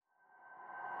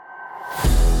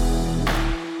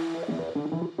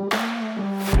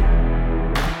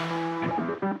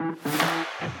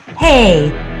Hey,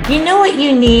 you know what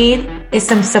you need is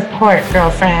some support,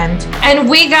 girlfriend. And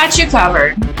we got you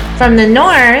covered. From the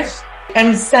north,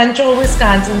 I'm central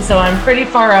Wisconsin, so I'm pretty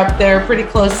far up there, pretty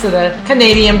close to the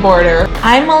Canadian border.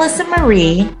 I'm Melissa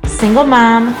Marie, single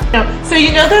mom. So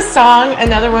you know the song,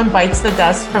 Another One Bites the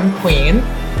Dust from Queen?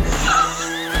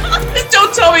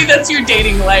 Don't tell me that's your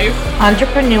dating life.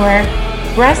 Entrepreneur,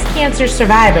 breast cancer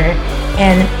survivor,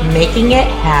 and making it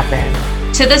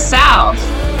happen. To the south.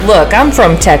 Look, I'm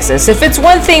from Texas. If it's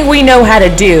one thing we know how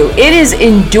to do, it is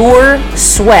endure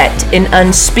sweat in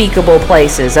unspeakable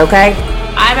places, okay?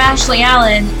 I'm Ashley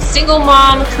Allen, single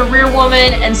mom, career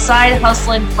woman, and side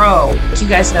hustling pro. You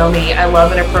guys know me. I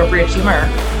love inappropriate humor.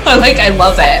 I love it. I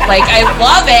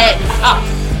love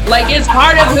it. Like it's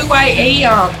part of who I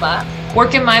am.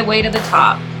 Working my way to the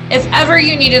top. If ever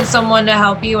you needed someone to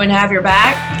help you and have your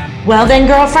back, well then,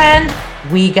 girlfriend,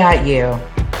 we got you.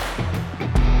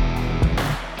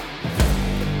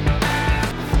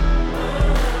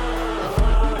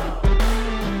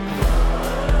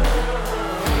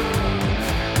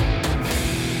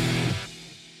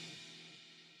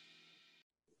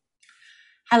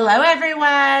 Hello,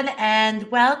 everyone, and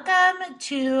welcome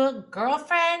to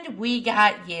Girlfriend, We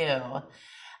Got You.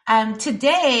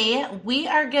 Today, we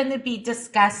are going to be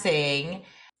discussing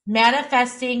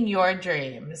manifesting your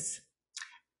dreams.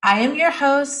 I am your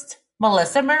host,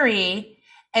 Melissa Marie,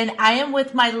 and I am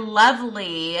with my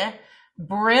lovely,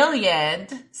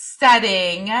 brilliant,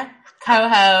 stunning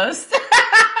co-host,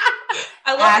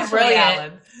 I love Ashley brilliant.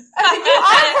 Allen. You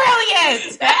are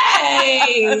brilliant.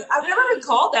 Hey, I've never been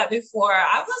called that before.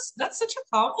 That's such a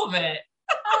compliment.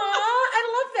 Oh, I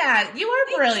love that. You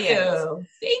are brilliant.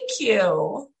 Thank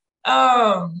you.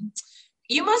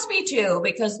 You must be too,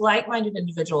 because like-minded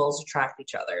individuals attract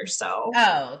each other. So.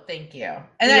 Oh, thank you.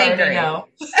 And I agree. Know.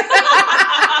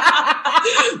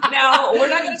 Now, we're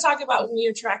not going to talk about when you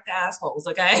attract assholes,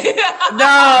 okay?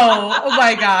 No. Oh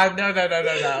my God. No.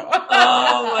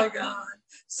 Oh my God.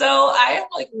 So I am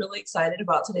really excited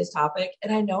about today's topic.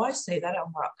 And I know I say that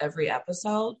on every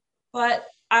episode, but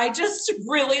I just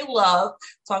really love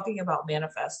talking about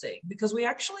manifesting because we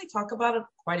actually talk about it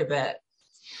quite a bit.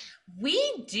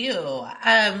 We do.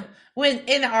 When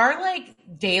in our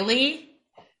daily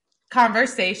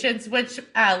conversations, which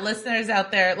listeners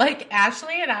out there,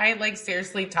 Ashley and I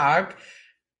seriously talk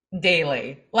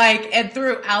daily, and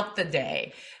throughout the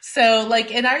day. So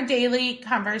in our daily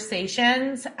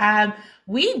conversations,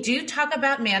 we do talk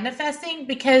about manifesting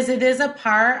because it is a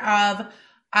part of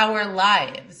our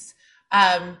lives,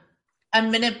 a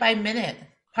minute by minute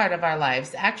part of our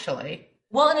lives, actually.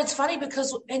 Well, and it's funny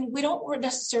because, and we don't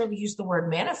necessarily use the word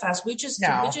manifest. We just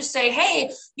say,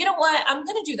 hey, you know what? I'm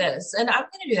going to do this and I'm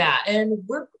going to do that. And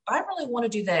I really want to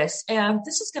do this and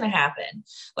this is going to happen.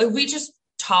 We just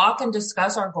talk and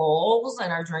discuss our goals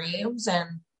and our dreams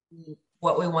and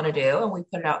what we want to do. And we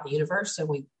put it out in the universe and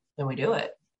we do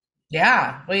it.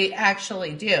 Yeah, we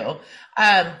actually do.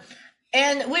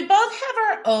 And we both have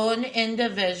our own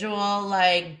individual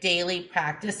daily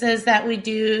practices that we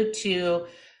do to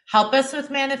help us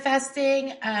with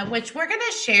manifesting, which we're going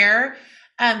to share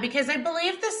because I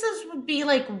believe would be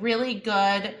really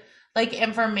good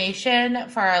information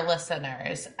for our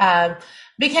listeners.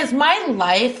 Because my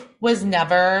life was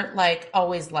never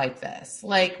always like this.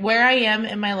 Where I am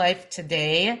in my life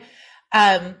today,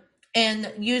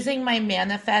 and using my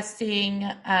manifesting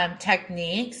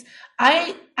techniques,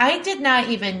 I did not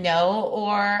even know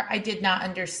or I did not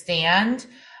understand.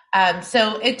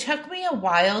 So it took me a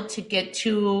while to get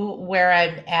to where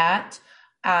I'm at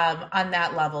on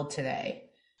that level today.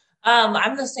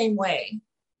 I'm the same way.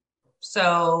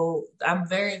 So I'm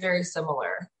very, very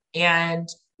similar. And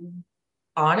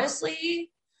honestly,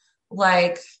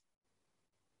 I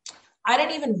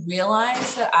didn't even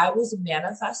realize that I was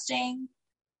manifesting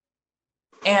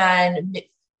and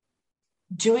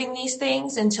doing these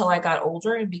things until I got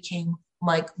older and became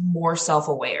more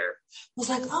self-aware. I was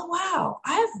like, oh wow,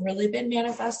 I've really been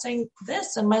manifesting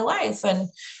this in my life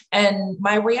and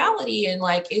my reality and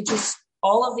it just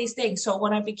all of these things. So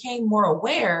when I became more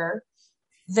aware,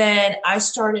 then I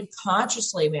started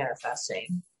consciously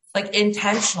manifesting,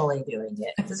 intentionally doing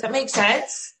it. Does that make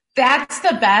sense? That's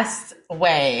the best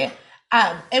way.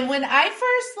 And when I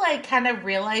first kind of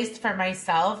realized for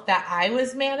myself that I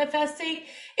was manifesting,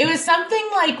 it was something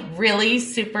really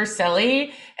super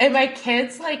silly. And my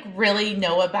kids really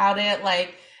know about it.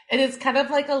 And it's kind of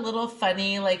a little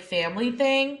funny, family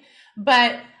thing.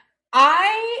 But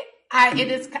I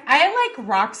like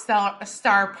rock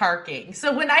star parking.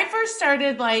 So when I first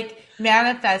started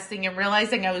manifesting and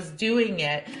realizing I was doing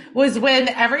it was when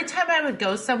every time I would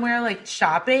go somewhere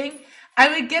shopping,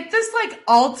 I would get this like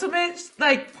ultimate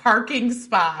like parking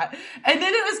spot. And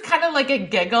then it was kind of like a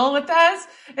giggle with us.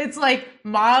 It's like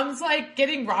mom's like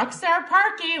getting rock star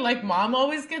parking, like mom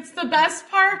always gets the best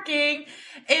parking.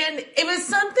 And it was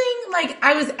something like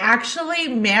I was actually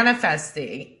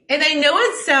manifesting. And I know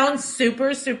it sounds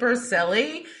super, super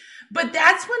silly, but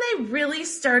that's when I really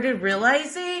started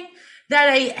realizing that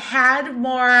I had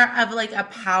more of like a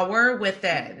power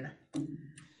within.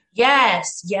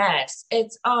 Yes, yes.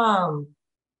 It's and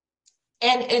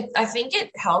I think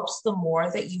it helps the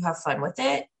more that you have fun with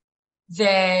it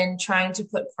than trying to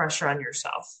put pressure on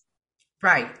yourself.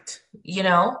 Right.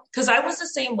 Because I was the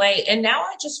same way, and now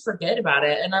I just forget about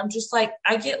it, and I'm just like,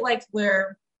 I get like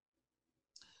where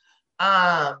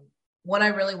when I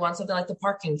really want something, like the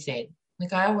parking thing,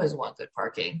 like I always want good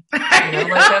parking, like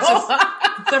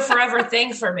it's a forever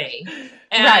thing for me.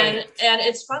 And Right. and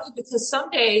it's funny because some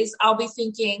days I'll be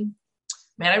thinking,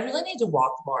 man, I really need to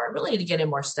walk more. I really need to get in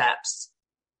more steps.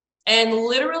 And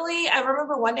literally, I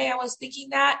remember one day I was thinking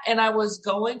that, and I was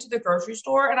going to the grocery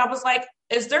store, and I was like,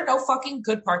 is there no fucking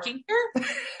good parking here?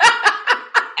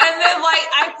 And then like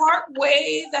I parked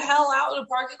way the hell out in the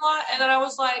parking lot, and then I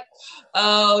was like,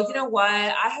 oh, you know what?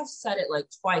 I have said it like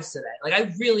twice today. Like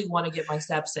I really want to get my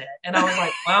steps in. And I was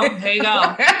like, well, here you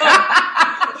go.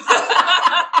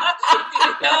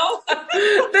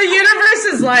 The universe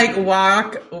is like,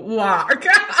 walk. Yes.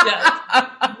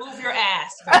 Move your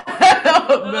ass.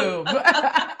 Move.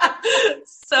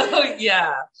 So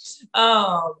yeah.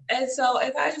 And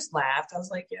I just laughed. I was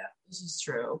like, yeah, this is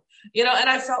true. And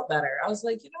I felt better. I was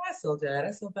like, I feel good.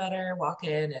 I feel better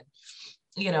walking, and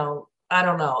I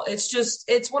don't know.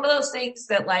 It's one of those things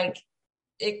that like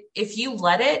if you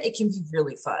let it, it can be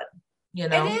really fun.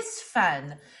 It is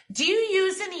fun. Do you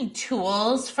use any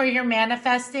tools for your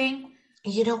manifesting?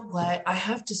 You know what? I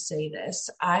have to say this.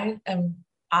 I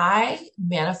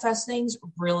manifest things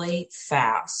really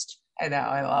fast. I know.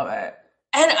 I love it.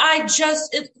 And like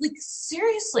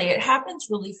seriously, it happens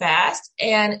really fast.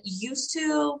 And used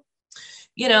to,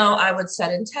 I would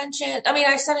set intention. I mean,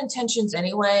 I set intentions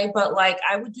anyway, but like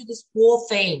I would do this whole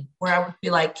thing where I would be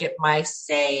like, get my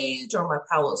sage or my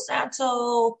Palo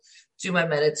Santo, do my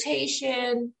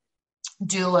meditation,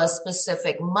 do a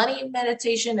specific money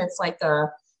meditation. It's like a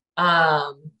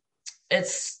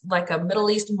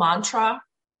Middle East mantra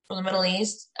from the Middle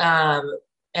East.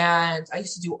 And I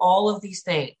used to do all of these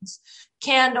things,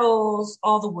 candles,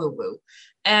 all the woo woo.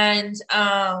 And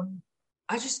I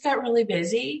just got really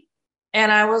busy.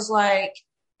 And I was like,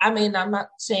 I mean, I'm not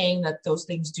saying that those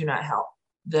things do not help.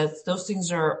 Those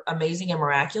things are amazing and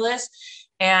miraculous.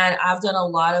 And I've done a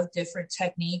lot of different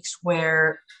techniques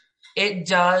where it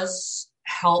does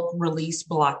help release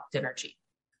blocked energy.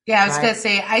 Yeah, I was going to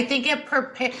say, I think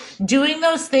doing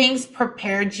those things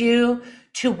prepared you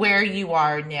to where you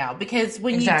are now. Because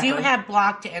when you do have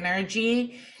blocked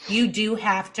energy, you do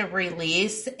have to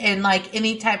release, and like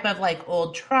any type of like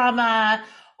old trauma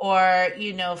or,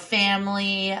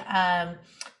 family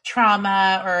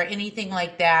trauma or anything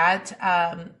like that.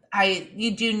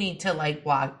 You do need to like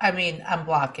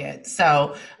unblock it.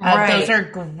 So those are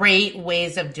great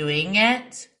ways of doing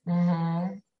it.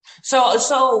 Mm-hmm.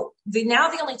 So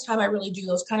the only time I really do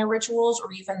those kind of rituals,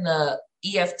 or even the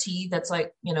EFT, that's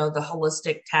like, the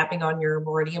holistic tapping on your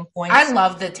meridian points. I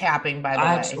love the tapping, by the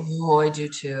way. Oh, I do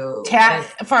too.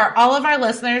 For all of our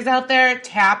listeners out there,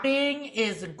 tapping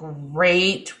is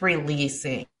great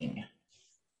releasing.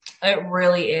 It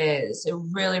really is. It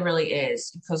really, really is,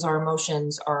 because our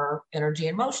emotions are energy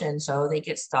in motion. So they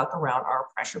get stuck around our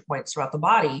pressure points throughout the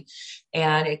body,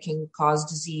 and it can cause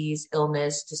disease,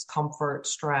 illness, discomfort,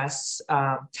 stress,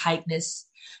 tightness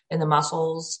in the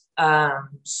muscles.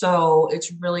 So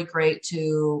it's really great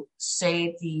to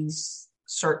say these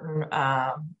certain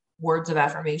words of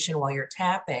affirmation while you're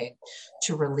tapping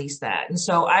to release that. And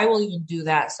so I will even do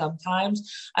that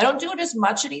sometimes. I don't do it as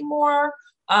much anymore.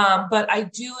 But I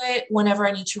do it whenever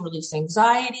I need to release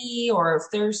anxiety, or if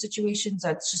there are situations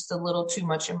that's just a little too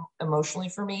much emotionally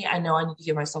for me. I know I need to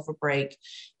give myself a break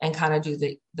and kind of do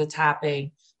the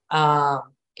tapping.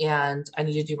 And I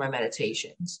need to do my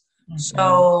meditations. Mm-hmm.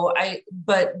 So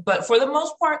but for the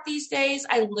most part these days,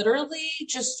 I literally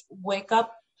just wake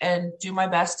up and do my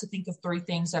best to think of 3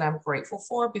 things that I'm grateful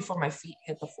for before my feet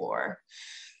hit the floor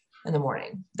in the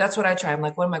morning. That's what I try. I'm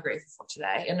like, what am I grateful for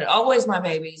today? And always my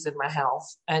babies and my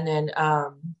health. And then,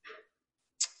 I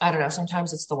don't know,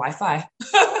 sometimes it's the Wi-Fi.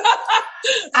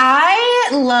 I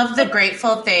love the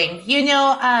grateful thing.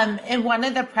 In one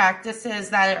of the practices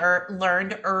that I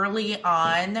learned early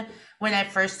on when I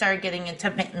first started getting into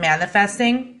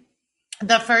manifesting,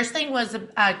 the first thing was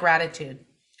gratitude.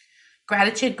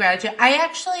 Gratitude. I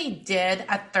actually did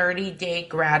a 30-day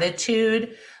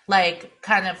gratitude, like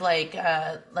kind of like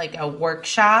a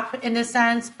workshop in a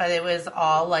sense, but it was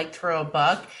all like through a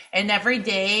book. And every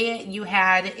day you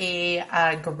had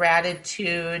a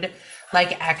gratitude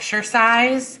like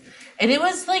exercise. And it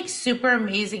was like super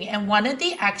amazing. And one of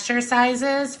the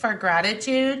exercises for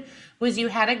gratitude was you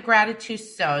had a gratitude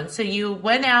stone. So you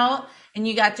went out and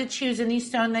you got to choose any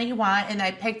stone that you want. And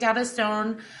I picked out a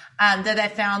stone that I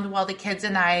found while the kids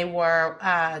and I were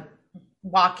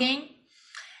walking.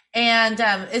 And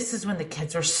this is when the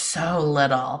kids were so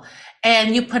little.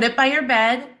 And you put it by your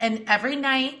bed, and every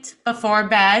night before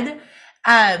bed,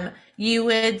 you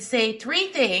would say 3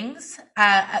 things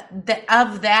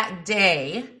of that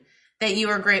day that you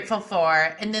were grateful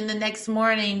for. And then the next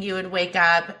morning, you would wake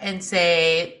up and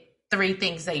say 3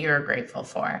 things that you're grateful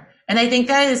for. And I think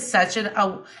that is such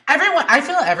I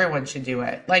feel everyone should do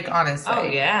it. Like, honestly. Oh,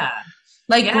 yeah.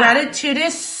 Like, gratitude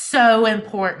is so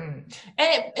important.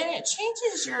 And it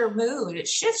changes your mood. It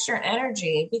shifts your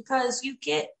energy because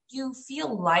you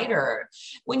feel lighter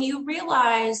when you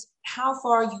realize how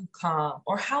far you've come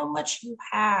or how much you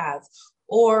have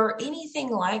or anything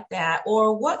like that,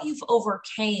 or what you've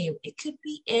overcame. It could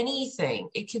be anything.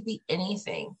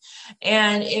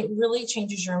 And it really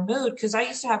changes your mood, because I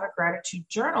used to have a gratitude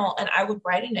journal and I would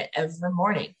write in it every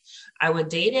morning. I would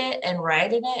date it and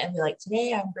write in it and be like,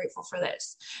 today I'm grateful for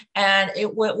this. And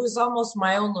it was almost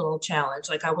my own little challenge.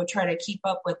 Like, I would try to keep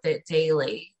up with it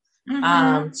daily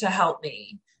to help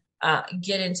me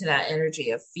get into that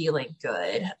energy of feeling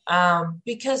good.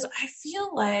 Because I feel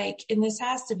like, and this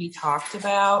has to be talked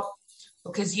about,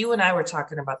 because you and I were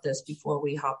talking about this before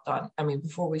we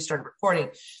started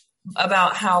recording,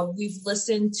 about how we've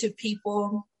listened to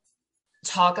people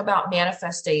talk about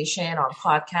manifestation on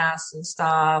podcasts and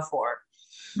stuff, or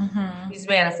these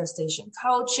manifestation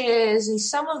coaches, and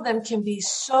some of them can be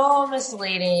so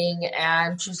misleading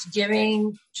and just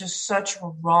giving just such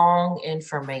wrong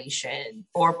information,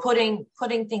 or putting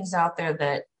things out there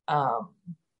that are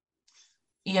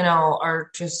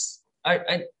just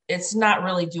it's not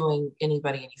really doing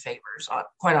anybody any favors,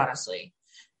 quite honestly.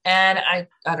 And I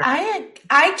don't know.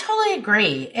 I totally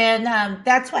agree. And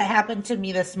that's what happened to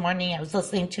me this morning. I was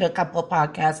listening to a couple of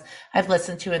podcasts I've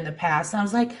listened to in the past, and I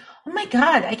was like, oh my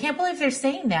God, I can't believe they're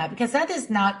saying that, because that is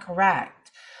not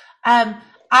correct.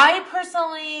 I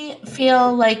personally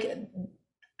feel like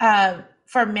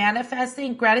for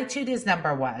manifesting, gratitude is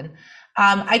number one.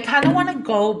 I kind of want to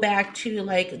go back to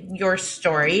like your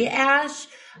story, Ash,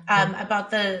 about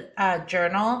the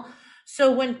journal.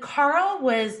 So when Carl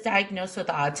was diagnosed with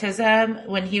autism,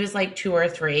 when he was like 2 or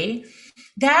 3,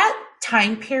 that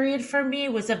time period for me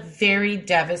was a very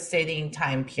devastating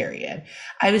time period.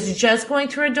 I was just going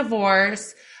through a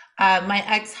divorce. My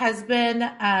ex-husband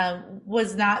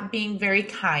was not being very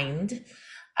kind.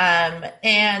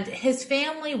 And his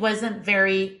family wasn't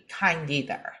very kind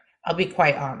either. I'll be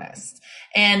quite honest.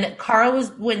 And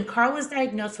when Carl was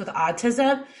diagnosed with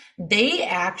autism, they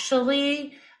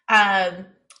actually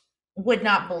would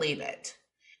not believe it.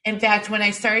 In fact, when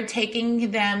I started taking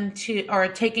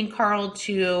Carl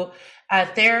to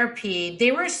therapy,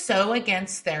 they were so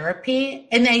against therapy,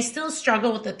 and I still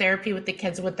struggle with the therapy with the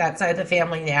kids with that side of the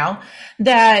family now,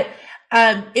 that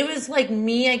it was like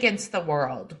me against the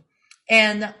world.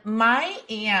 And my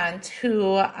aunt,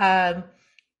 who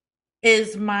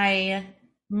is my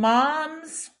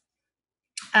mom's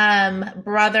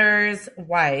brother's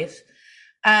wife,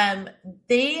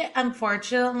 they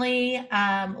unfortunately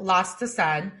lost a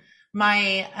son.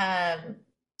 My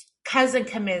cousin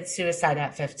committed suicide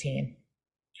at 15.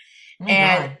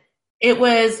 And it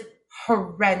was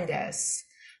horrendous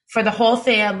for the whole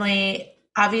family,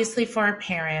 obviously for a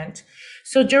parent.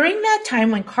 So during that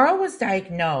time when Carl was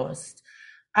diagnosed,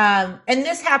 and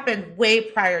this happened way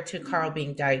prior to Carl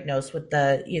being diagnosed with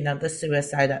the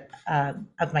suicide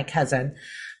of my cousin.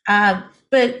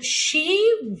 But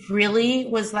she really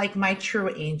was like my true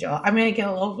angel. I'm going to get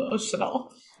a little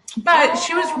emotional, but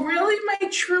she was really my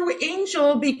true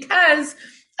angel, because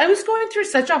I was going through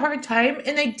such a hard time,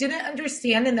 and I didn't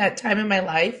understand in that time in my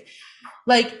life,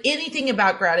 like anything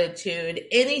about gratitude,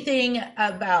 anything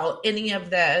about any of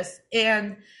this.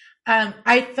 And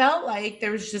I felt like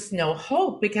there was just no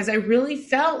hope, because I really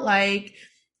felt like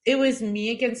it was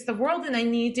me against the world, and I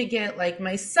needed to get like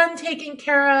my son taken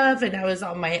care of, and I was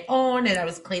on my own, and I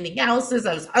was cleaning houses,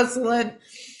 I was hustling.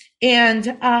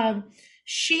 And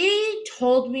she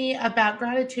told me about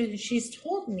gratitude, and she's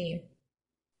told me,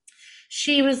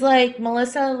 she was like,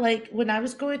 Melissa, like when I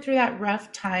was going through that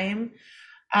rough time,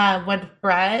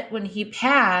 when he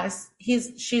passed,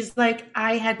 she's like,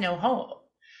 I had no hope.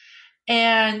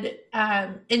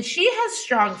 And she has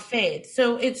strong faith.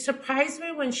 So it surprised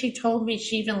me when she told me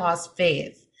she even lost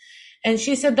faith. And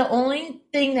she said the only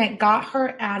thing that got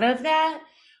her out of that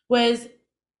was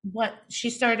what she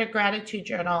started a gratitude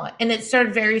journal. And it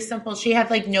started very simple. She had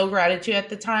like no gratitude at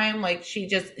the time. Like she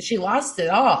lost it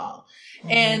all.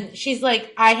 Mm-hmm. And she's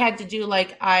like, I had to do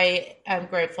like, I am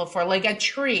grateful for like a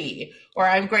tree, or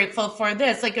I'm grateful for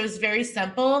this. Like it was very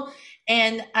simple.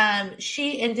 And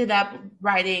she ended up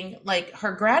writing like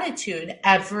her gratitude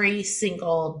every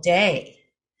single day.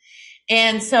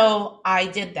 And so I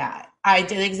did that. I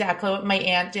did exactly what my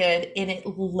aunt did, and it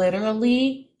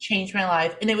literally changed my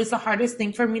life. And it was the hardest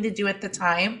thing for me to do at the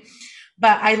time.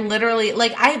 But I literally,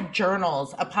 like, I have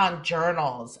journals upon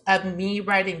journals of me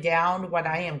writing down what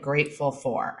I am grateful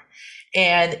for.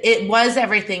 And it was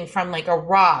everything from like a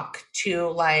rock to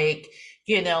like,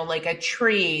 you know, like a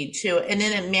tree to, and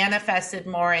then it manifested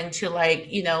more into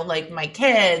like, you know, like my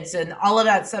kids and all of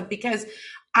that stuff, because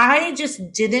I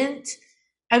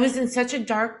was in such a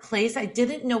dark place. I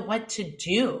didn't know what to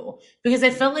do because I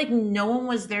felt like no one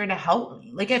was there to help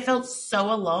me. Like I felt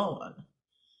so alone.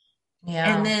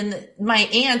 Yeah. And then my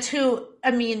aunt, who,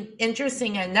 I mean,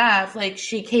 interesting enough, like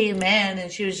she came in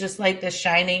and she was just like the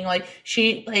shining, like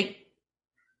she like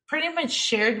pretty much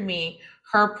shared me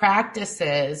her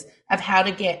practices of how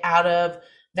to get out of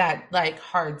that like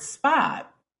hard spot.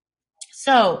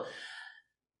 So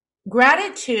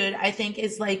gratitude, I think,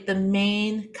 is like the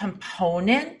main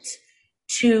component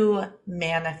to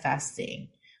manifesting.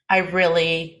 I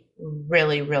really,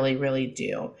 really, really, really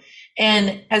do.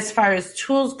 And as far as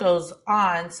tools goes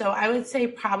on, so I would say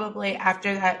probably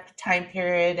after that time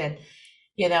period and,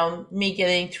 you know, me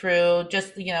getting through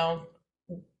just, you know,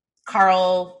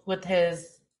 Carl with his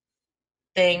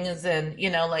things and, you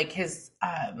know, like his,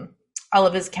 all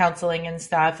of his counseling and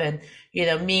stuff, and, you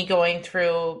know, me going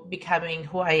through becoming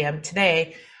who I am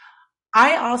today,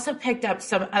 I also picked up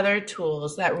some other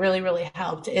tools that really, really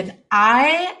helped. And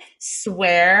I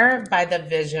swear by the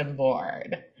vision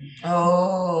board.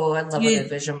 Oh, I love a good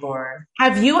vision board.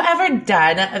 Have you ever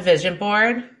done a vision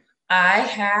board? I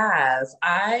have.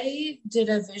 I did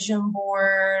a vision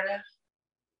board.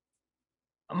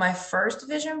 My first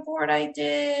vision board I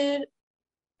did,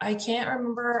 I can't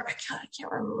remember. I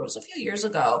can't remember. It was a few years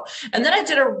ago. And then I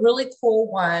did a really cool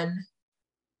one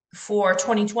for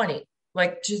 2020,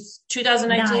 like just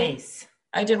 2019. Nice.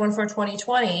 I did one for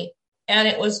 2020. And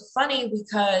it was funny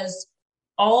because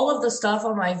all of the stuff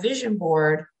on my vision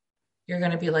board, you're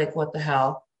going to be like, what the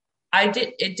hell?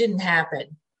 It didn't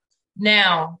happen.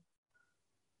 Now,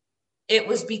 it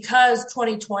was because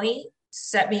 2020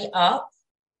 set me up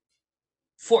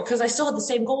because I still had the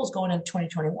same goals going into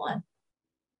 2021.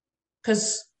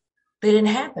 Because they didn't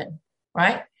happen,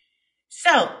 right?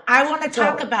 So I want to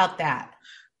talk about that.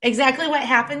 Exactly what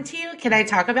happened to you. Can I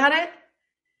talk about it?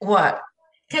 What?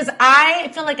 Because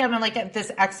I feel like I'm like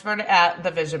this expert at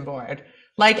the vision board.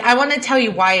 Like I want to tell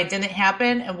you why it didn't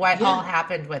happen and what all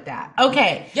happened with that.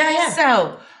 Okay. Yeah.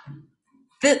 So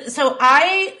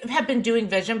I have been doing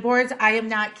vision boards. I am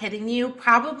not kidding you.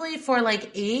 Probably for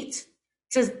like 8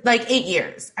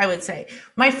 years, I would say.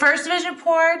 My first vision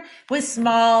board was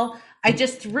small. I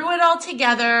just threw it all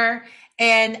together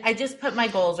and I just put my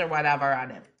goals or whatever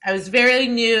on it. I was very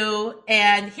new.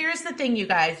 And here's the thing, you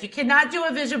guys, you cannot do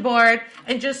a vision board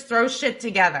and just throw shit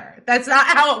together. That's not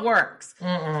how it works.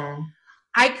 Mm-mm.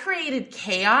 I created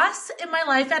chaos in my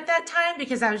life at that time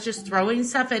because I was just throwing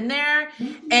stuff in there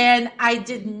and I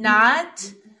did not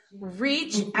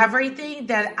reach everything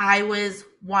that I was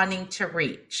wanting to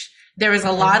reach. There was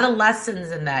a lot of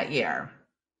lessons in that year.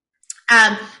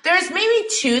 There's maybe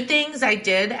 2 things I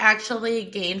did actually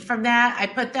gain from that. I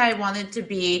put that I wanted to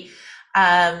be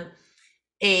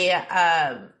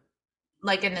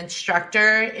like an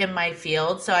instructor in my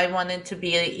field. So I wanted to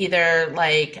be either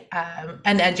like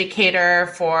an educator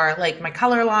for like my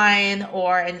color line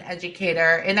or an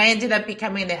educator. And I ended up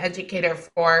becoming an educator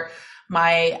for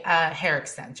my hair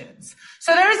extensions.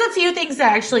 So there was a few things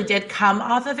that actually did come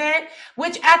off of it,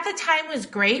 which at the time was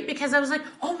great because I was like,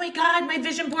 oh my God, my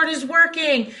vision board is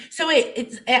working. So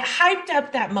it hyped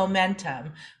up that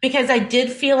momentum because I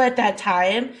did feel at that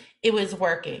time it was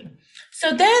working.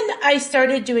 So then I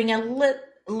started doing a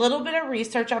little bit of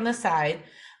research on the side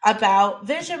about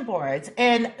vision boards.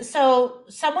 And so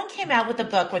someone came out with a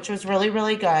book, which was really,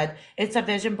 really good. It's a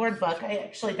vision board book. I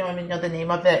actually don't even know the name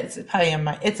of it. It's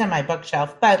probably it's in my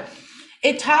bookshelf, but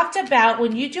it talked about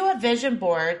when you do a vision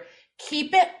board,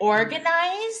 keep it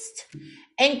organized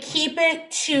and keep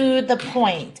it to the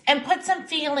point and put some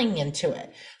feeling into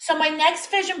it. So my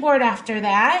next vision board after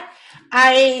that,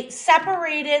 I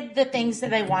separated the things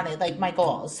that I wanted, like my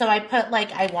goals. So I put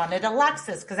like, I wanted a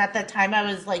Lexus because at that time I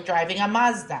was like driving a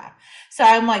Mazda. So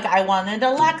I'm like, I wanted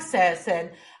a Lexus, and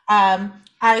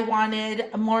I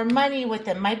wanted more money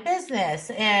within my business.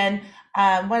 And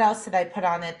what else did I put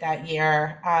on it that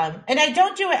year? And I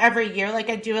don't do it every year. Like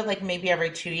I do it like maybe every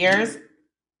 2 years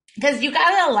because you got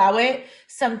to allow it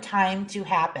some time to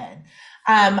happen.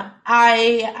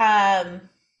 I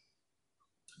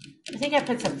think I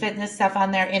put some fitness stuff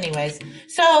on there anyways.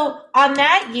 So on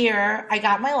that year, I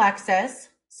got my Lexus.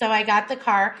 So I got the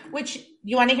car, which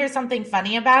you want to hear something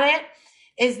funny about it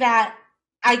is that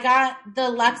I got the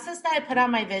Lexus that I put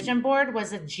on my vision board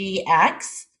was a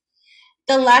GX.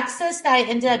 The Lexus that I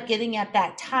ended up getting at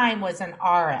that time was an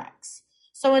RX.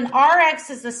 So an RX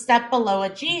is a step below a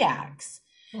GX.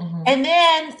 Mm-hmm. And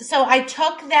then, so I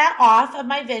took that off of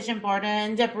my vision board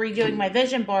and ended up redoing my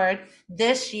vision board.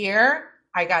 This year,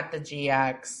 I got the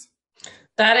GX.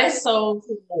 That is so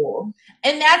cool.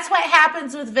 And that's what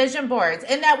happens with vision boards.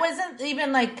 And that wasn't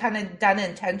even like kind of done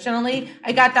intentionally.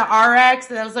 I got the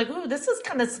RX and I was like, ooh, this is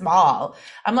kind of small.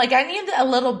 I'm like, I need a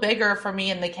little bigger for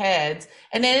me and the kids.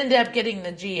 And I ended up getting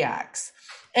the GX,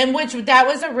 and which that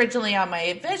was originally on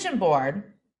my vision board.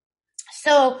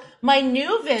 So my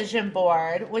new vision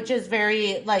board, which is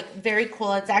very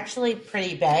cool. It's actually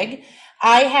pretty big.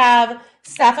 I have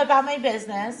stuff about my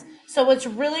business. So what's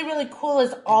really, really cool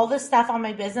is all the stuff on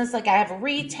my business. Like I have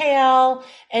retail,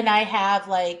 and I have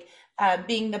like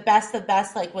being the best of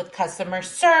best, like with customer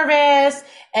service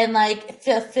and like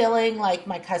fulfilling like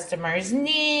my customers'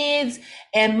 needs,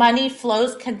 and money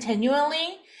flows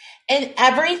continually. And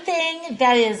everything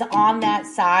that is on that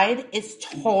side is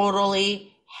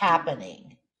totally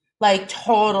happening. Like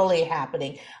totally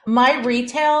happening. My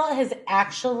retail has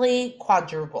actually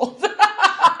quadrupled.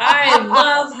 I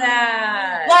love that.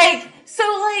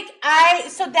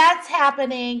 So that's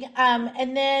happening.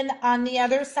 And then on the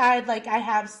other side, like I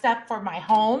have stuff for my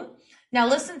home. Now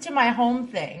listen to my home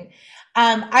thing.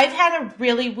 I've had a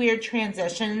really weird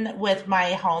transition with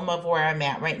my home of where I'm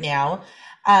at right now.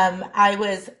 I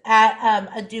was at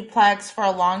a duplex for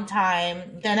a long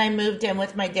time. Then I moved in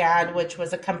with my dad, which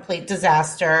was a complete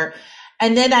disaster.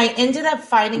 And then I ended up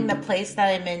finding the place that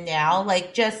I'm in now,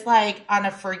 like just like on a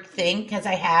freak thing, because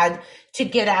I had to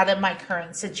get out of my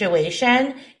current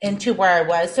situation into where I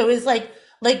was. So it was like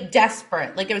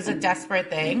desperate, like it was a desperate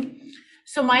thing.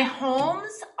 So my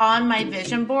homes on my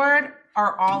vision board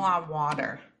are all on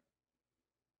water.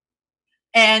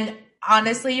 And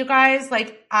honestly, you guys,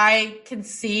 like I can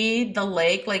see the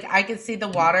lake, like I can see the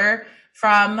water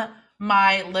from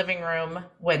my living room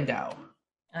window.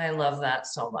 I love that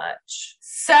so much.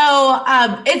 So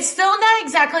it's still not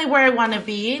exactly where I want to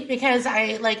be, because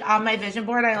I like on my vision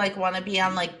board, I like want to be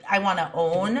on like, I want to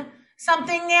own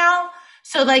something now.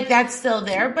 So like that's still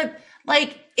there, but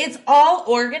like it's all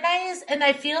organized. And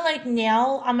I feel like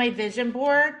now on my vision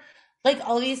board, like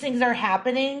all these things are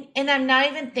happening and I'm not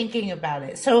even thinking about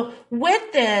it. So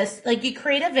with this, like you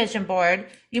create a vision board,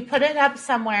 you put it up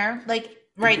somewhere. Like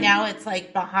right now it's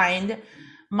like behind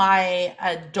my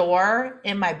door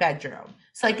in my bedroom.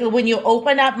 So like when you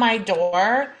open up my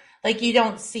door, like you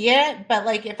don't see it, but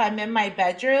like if I'm in my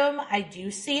bedroom, I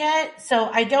do see it. So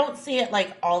I don't see it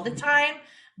like all the time,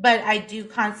 but I do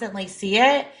constantly see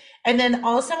it. And then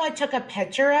also I took a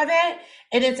picture of it,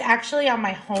 and it's actually on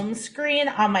my home screen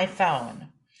on my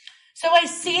phone. So I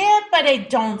see it, but I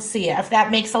don't see it, if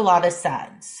that makes a lot of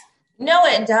sense. No,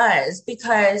 it does,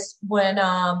 because when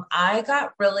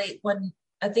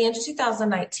at the end of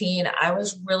 2019, I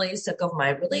was really sick of my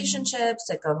relationship,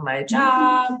 sick of my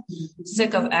job,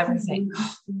 sick of everything.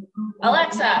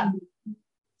 Alexa,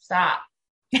 stop.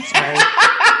 Sorry.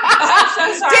 I'm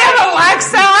so sorry. Damn,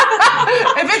 Alexa.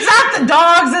 If it's not the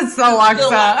dogs, it's the Alexa.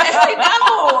 I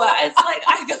know. It's like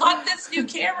I got this new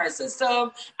camera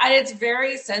system, and it's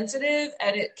very sensitive,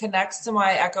 and it connects to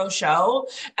my Echo Show.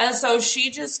 And so she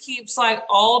just keeps like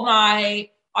I'm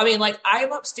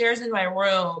upstairs in my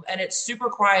room and it's super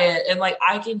quiet, and like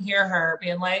I can hear her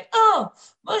being like, oh,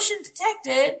 motion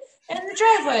detected in the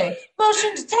driveway,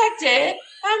 motion detected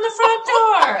on the front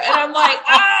door. And I'm like,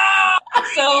 ah.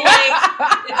 So like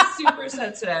it's super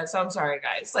sensitive. So I'm sorry,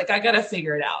 guys. Like I gotta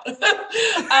figure it out.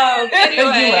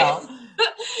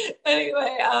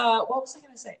 Anyway, what was I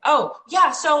gonna say? Oh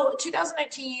yeah, so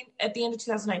 2019, at the end of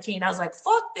 2019, I was like,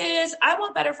 fuck this, I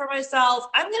want better for myself.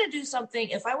 I'm gonna do something.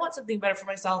 If I want something better for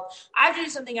myself, I have to do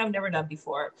something I've never done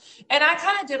before. And I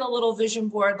kind of did a little vision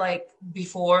board like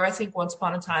before, I think once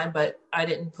upon a time, but I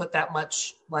didn't put that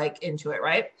much like into it,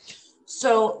 right?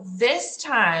 So this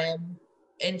time,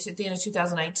 into the end of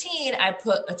 2019, I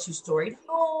put a 2-storied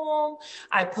home.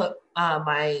 I put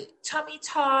my tummy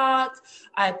tuck.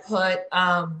 I put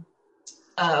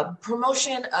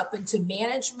promotion up into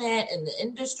management in the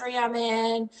industry I'm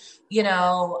in. You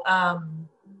know,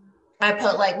 I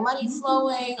put like money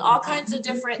flowing, all kinds of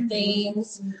different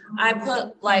things. I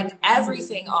put like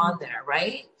everything on there,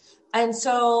 right? And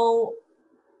so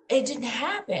it didn't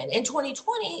happen. In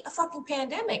 2020, a fucking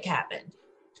pandemic happened.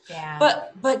 Yeah.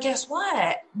 But guess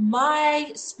what? My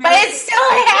But it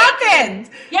still happened.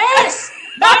 Yes.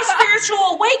 My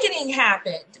spiritual awakening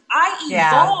happened.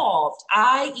 Yeah.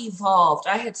 I evolved.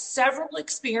 I had several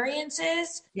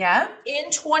experiences Yeah.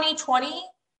 in 2020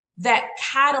 that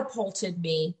catapulted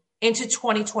me into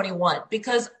 2021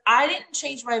 because I didn't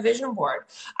change my vision board.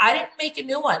 I didn't make a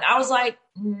new one. I was like,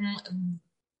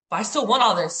 I still want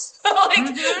all this.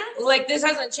 like this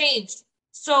hasn't changed.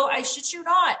 So I shit you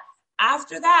not.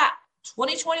 After that,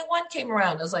 2021 came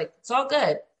around. I was like, it's all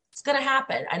good. It's going to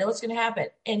happen. I know it's going to happen.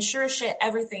 And sure as shit,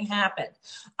 everything happened.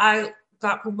 I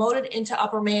got promoted into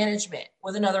upper management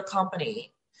with another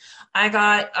company. I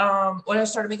got, when I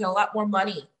started making a lot more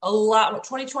money,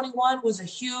 2021 was a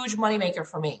huge moneymaker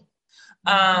for me.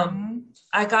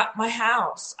 I got my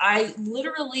house. I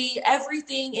literally,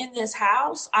 everything in this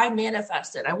house, I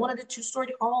manifested. I wanted a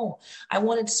 2-storied home. I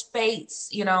wanted space.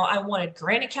 You know, I wanted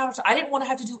granite counters. I didn't want to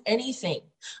have to do anything.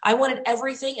 I wanted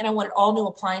everything and I wanted all new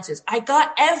appliances. I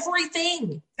got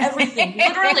everything,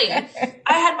 literally.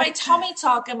 I had my tummy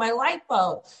tuck and my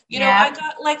lipo. You know, I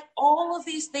got like all of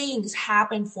these things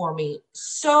happened for me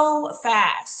so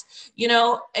fast, you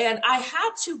know, and I had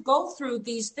to go through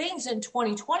these things in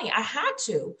 2020. I had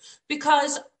to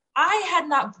because I had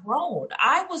not grown.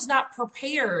 I was not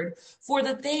prepared for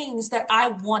the things that I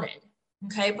wanted.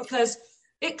 Okay. Because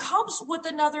it comes with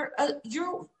another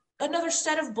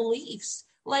set of beliefs.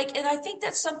 Like, and I think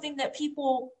that's something that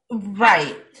people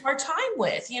have hard time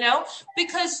with, you know,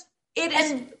 because it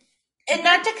is. And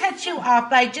not to cut you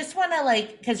off, but I just want to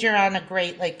like, because you're on a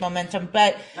great like momentum,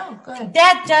 but go ahead.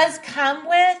 That does come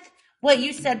with what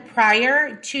you said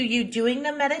prior to you doing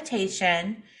the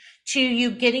meditation, to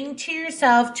you getting to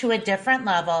yourself to a different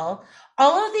level.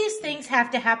 All of these things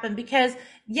have to happen because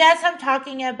yes, I'm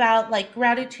talking about like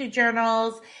gratitude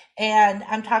journals and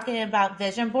I'm talking about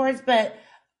vision boards, but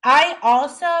I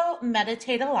also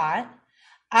meditate a lot.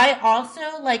 I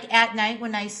also like at night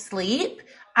when I sleep,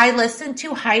 I listen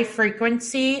to high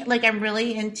frequency. Like I'm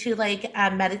really into like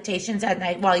meditations at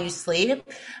night while you sleep.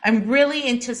 I'm really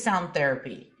into sound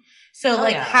therapy. So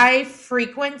high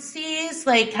frequencies,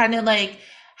 like kind of like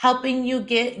helping you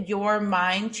get your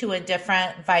mind to a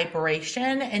different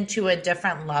vibration and to a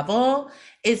different level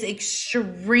is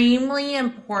extremely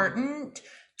important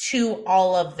to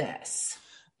all of this.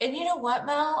 And you know what,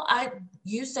 Mel?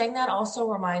 You saying that also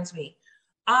reminds me.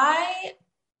 I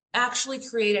actually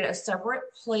created a separate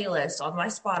playlist on my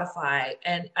Spotify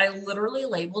and I literally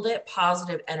labeled it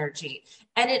Positive Energy.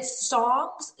 And it's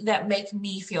songs that make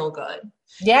me feel good.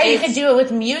 Yeah, you could do it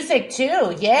with music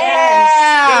too.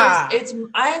 Yeah. Yes,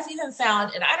 I've even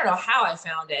found, and I don't know how I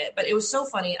found it, but it was so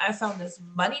funny. I found this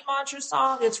money mantra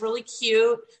song. It's really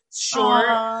cute,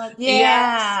 short.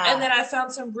 Yes. And then I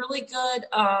found some really good,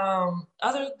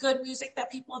 other good music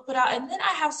that people have put out. And then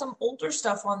I have some older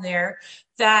stuff on there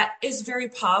that is very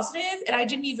positive, and I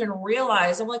didn't even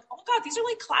realize. I'm like, oh my God, these are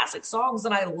like classic songs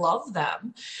and I love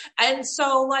them. And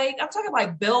so like, I'm talking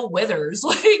like Bill Withers,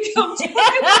 like I'm talking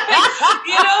like,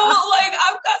 you know, like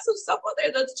I've got some stuff on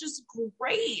there that's just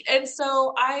great. And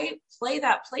so I play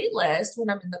that playlist when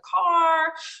I'm in the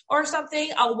car or something.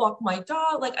 I'll walk my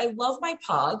dog. Like I love my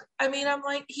pug. I mean, I'm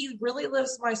like, he really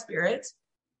lifts my spirits.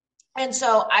 And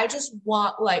so I just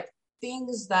want like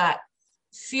things that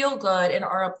feel good and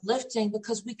are uplifting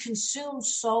because we consume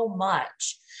so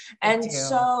much. And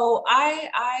so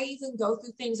I even go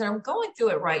through things, and I'm going through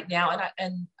it right now.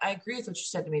 And I agree with what you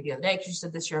said to me the other day, because you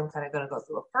said this year I'm kind of going to go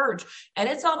through a purge, and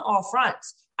it's on all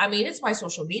fronts. I mean, it's my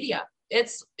social media.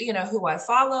 It's, you know, who I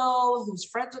follow, who's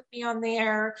friends with me on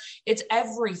there. It's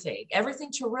everything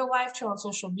to real life to on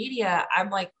social media. I'm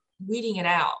like weeding it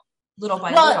out. Little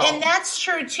by little. And that's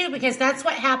true too, because that's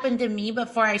what happened to me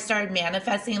before I started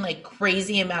manifesting like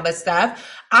crazy amount of stuff.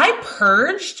 I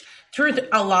purged through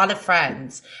a lot of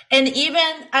friends. And even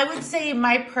I would say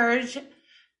my purge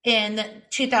in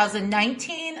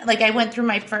 2019, like I went through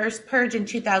my first purge in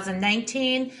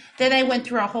 2019. Then I went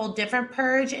through a whole different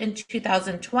purge in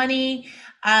 2020.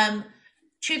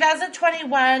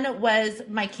 2021 was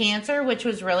my cancer, which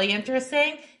was really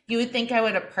interesting. You would think I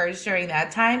would have purged during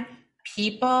that time.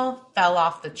 People fell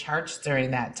off the charts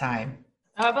during that time.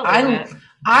 I believe it.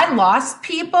 I lost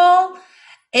people,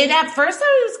 and at first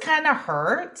I was kind of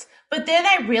hurt, but then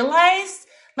I realized,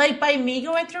 like, by me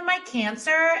going through my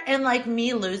cancer and like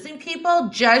me losing people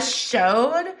just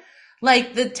showed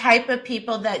like the type of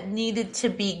people that needed to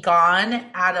be gone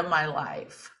out of my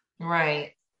life.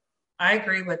 Right. I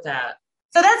agree with that.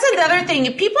 So that's another thing.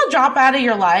 If people drop out of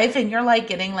your life and you're like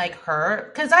getting like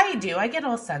hurt, because I do, I get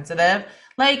all sensitive.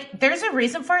 Like, there's a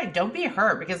reason for it. Don't be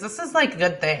hurt, because this is like a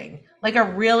good thing, like a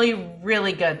really,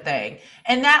 really good thing.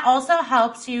 And that also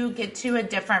helps you get to a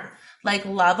different like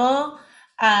level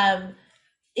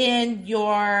in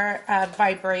your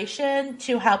vibration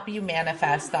to help you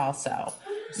manifest also.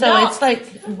 So it's like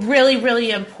really,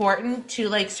 really important to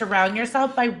like surround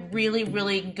yourself by really,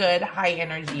 really good high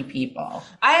energy people.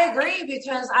 I agree,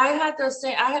 because I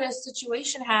had a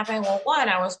situation happen. Well, one,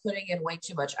 I was putting in way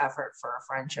too much effort for a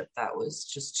friendship that was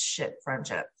just shit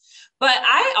friendship. But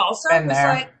I also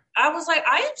was like,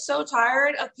 I am so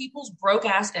tired of people's broke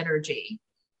ass energy.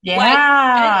 Yeah. Like,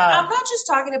 and I'm not just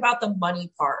talking about the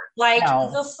money part. Like,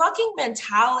 the fucking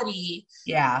mentality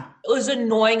was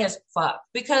annoying as fuck,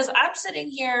 because I'm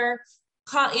sitting here,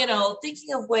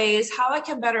 thinking of ways how I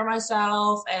can better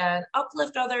myself and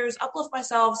uplift others, uplift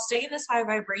myself, stay in this high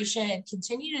vibration,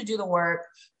 continue to do the work,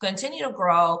 continue to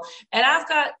grow. And I've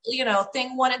got,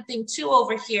 thing one and thing two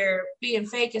over here being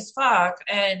fake as fuck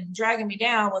and dragging me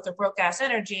down with a broke ass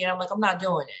energy. And I'm like, I'm not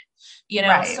doing it.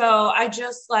 Right. So I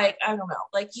just like, I don't know,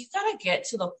 like, you got to get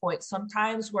to the point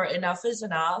sometimes where enough is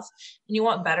enough and you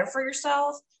want better for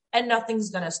yourself, and nothing's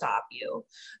going to stop you.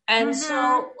 And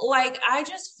so like, I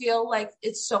just feel like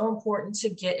it's so important to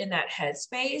get in that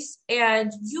headspace,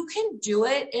 and you can do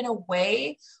it in a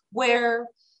way where,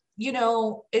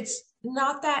 it's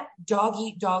not that dog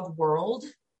eat dog world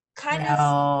kind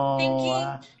of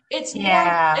thinking.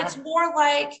 It's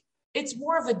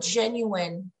more of a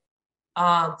genuine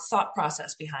thought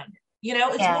process behind it.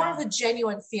 It's more of a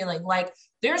genuine feeling, like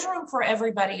there's room for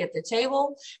everybody at the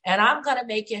table, and I'm going to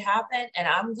make it happen, and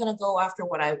I'm going to go after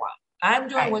what I want. I'm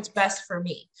doing what's best for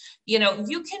me. You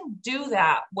can do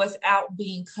that without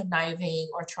being conniving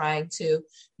or trying to,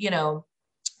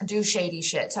 do shady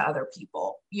shit to other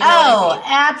people. You know what I mean?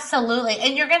 Absolutely.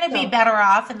 And you're going to be better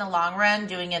off in the long run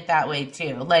doing it that way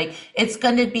too. Like, it's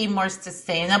going to be more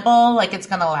sustainable. Like, it's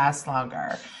going to last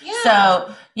longer. Yeah.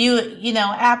 So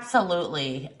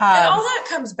absolutely. And all that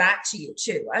comes back to you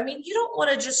too. I mean, you don't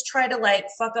want to just try to like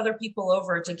fuck other people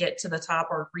over to get to the top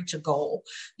or reach a goal.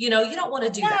 You don't want to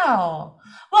do that.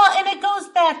 Well, and it goes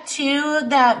back to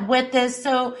that with this.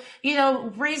 So,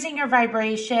 raising your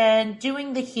vibration,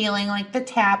 doing the healing, like the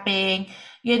tapping,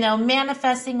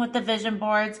 manifesting with the vision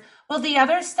boards. Well, the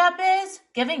other step is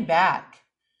giving back.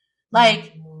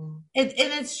 Like,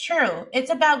 it's true.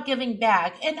 It's about giving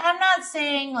back. And I'm not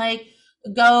saying like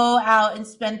go out and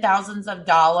spend thousands of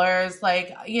dollars,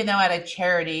 like, at a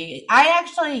charity. I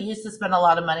actually used to spend a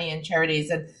lot of money in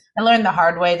charities, and I learned the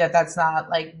hard way that that's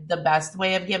not like the best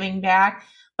way of giving back.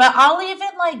 But I'll even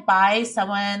like buy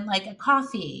someone like a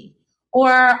coffee,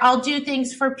 or I'll do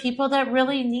things for people that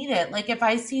really need it. Like, if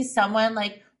I see someone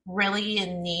like really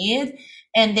in need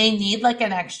and they need like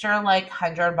an extra like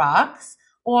 $100,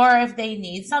 or if they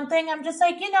need something, I'm just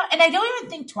like, and I don't even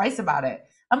think twice about it.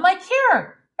 I'm like,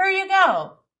 here you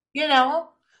go. I know.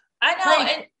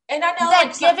 Like, and I know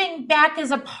that giving back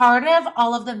is a part of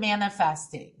all of the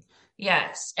manifesting.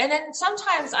 Yes. And then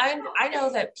sometimes I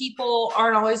know that people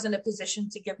aren't always in a position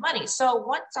to give money. So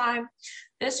one time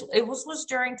it was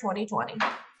during 2020,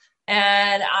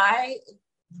 and I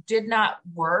did not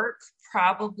work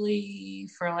probably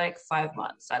for like 5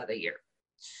 months out of the year.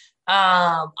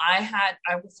 I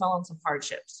fell on some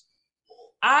hardships.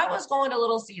 I was going to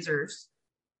Little Caesars,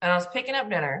 and I was picking up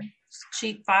dinner,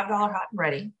 cheap $5 hot and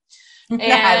ready. And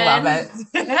I love it.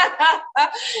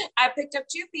 I picked up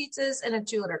 2 pizzas and a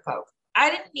 2-liter Coke.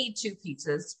 I didn't need 2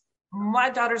 pizzas. My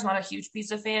daughter's not a huge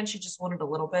pizza fan. She just wanted a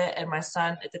little bit. And my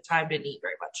son at the time didn't eat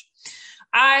very much.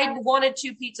 I wanted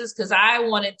 2 pizzas because I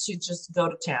wanted to just go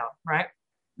to town, right?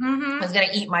 I was going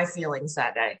to eat my feelings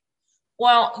that day.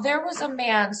 Well, there was a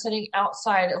man sitting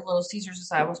outside of Little Caesars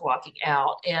as I was walking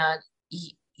out, and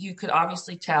you could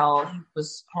obviously tell he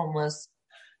was homeless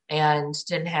and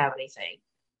didn't have anything.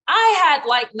 I had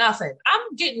like nothing.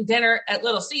 I'm getting dinner at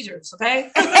Little Caesars,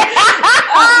 okay? Been there,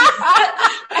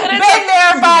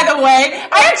 by the way.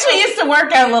 I actually used to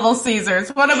work at Little Caesars.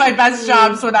 One of my best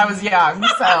jobs when I was young.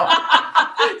 So,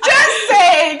 just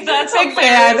saying. That's big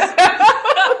fan.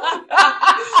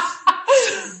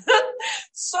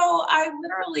 So I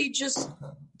literally just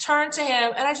turned to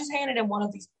him and I just handed him one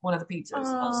of the pizzas.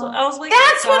 I was like,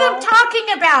 that's what I'm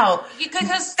talking about.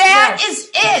 Because that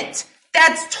is it.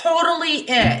 That's totally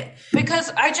it. Because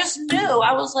I just knew.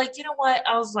 I was like, you know what?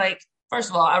 I was like, first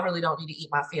of all, I really don't need to eat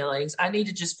my feelings. I need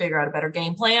to just figure out a better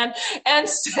game plan and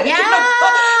to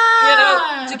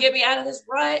get me out of this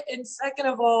rut. And second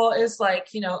of all, is like,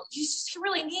 you just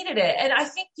really needed it. And I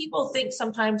think people think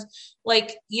sometimes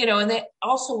like, and they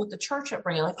also with the church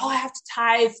upbringing, like, oh, I have to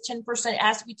tithe 10%, it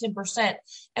has to be 10%.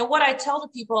 And what I tell the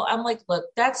people, I'm like, look,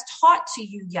 that's taught to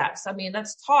you. Yes. I mean,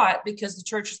 that's taught because the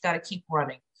church has got to keep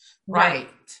running. Right.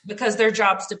 Because their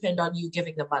jobs depend on you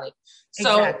giving them money.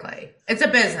 So, exactly. It's a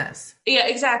business. Yeah,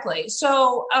 exactly.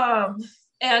 So,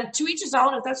 and to each his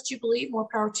own, if that's what you believe, more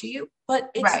power to you.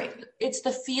 But it's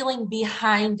the feeling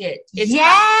behind it. It's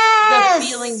the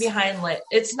feeling behind it.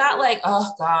 It's not like,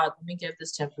 oh God, let me give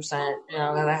this 10%.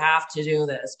 I'm going to have to do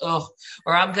this. Oh,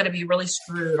 or I'm going to be really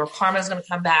screwed, or karma's going to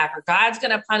come back, or God's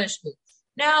going to punish me.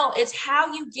 No, it's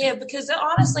how you give, because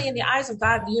honestly, in the eyes of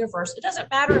God and the universe, it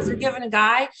doesn't matter if you're giving a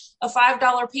guy a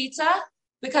 $5 pizza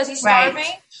because he's starving,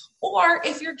 or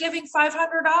if you're giving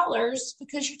 $500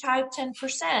 because you tithe 10%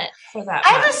 for that. I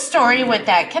have a story with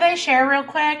that. Can I share real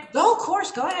quick? Oh, of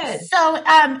course. Go ahead. So,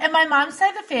 in my mom's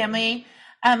side of the family,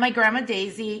 my grandma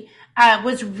Daisy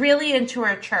was really into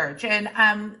her church,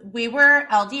 and we were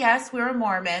LDS, we were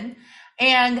Mormon.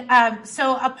 And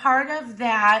so a part of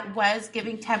that was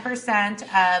giving 10%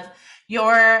 of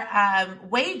your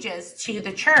wages to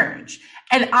the church.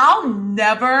 And I'll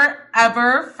never,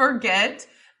 ever forget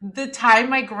the time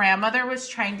my grandmother was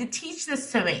trying to teach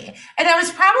this to me. And I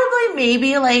was probably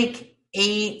maybe like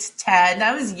 8, 10.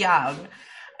 I was young.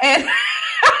 And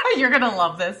you're going to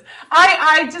love this.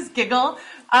 I just giggle.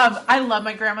 I love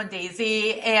my grandma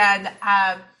Daisy. And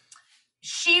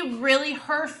she really,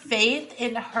 her faith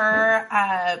in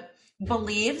her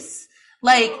beliefs,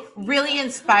 like really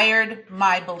inspired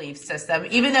my belief system.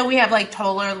 Even though we have like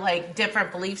total, like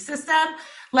different belief system,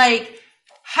 like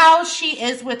how she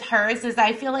is with hers is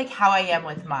I feel like how I am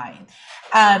with mine.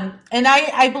 And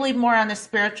I believe more on the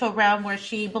spiritual realm where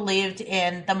she believed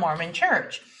in the Mormon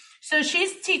church. So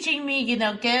she's teaching me, you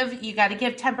got to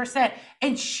give 10%.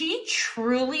 And she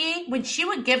truly, when she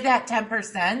would give that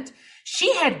 10%,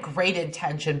 she had great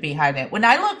intention behind it. When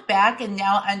I look back and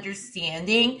now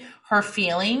understanding her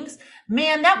feelings,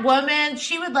 man, that woman,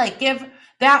 she would like give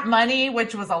that money,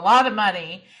 which was a lot of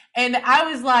money. And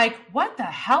I was like, what the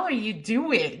hell are you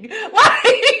doing?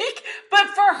 Like, but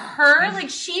for her,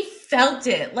 like she felt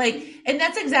it. Like, and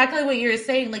that's exactly what you're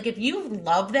saying. Like, if you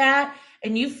love that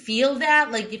and you feel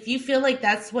that, like, if you feel like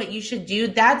that's what you should do,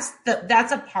 that's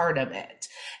a part of it.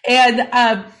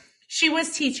 And, she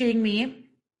was teaching me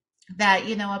that,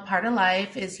 a part of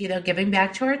life is, giving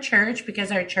back to our church because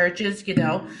our church is,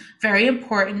 very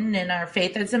important and our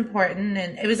faith is important.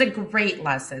 And it was a great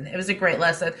lesson.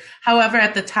 However,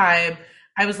 at the time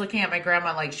I was looking at my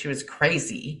grandma like she was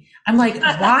crazy. I'm like,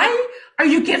 why are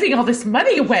you giving all this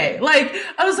money away? Like,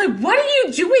 I was like, what are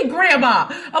you doing, grandma?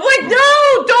 I'm like,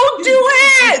 no, don't do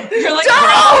it. You're like,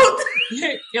 don't.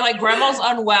 You're like, grandma's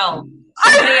unwell.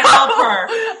 Somebody help her.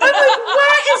 I'm like,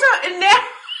 what is wrong? And now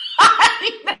I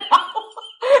know.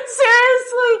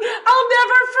 Seriously, I'll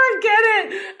never forget it.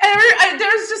 And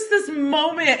there's just this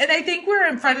moment, and I think we're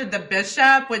in front of the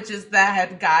bishop, which is the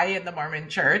head guy in the Mormon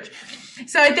church.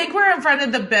 So I think we're in front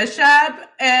of the bishop,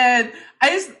 and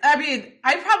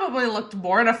I probably looked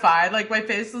mortified. Like my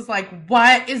face was like,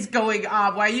 what is going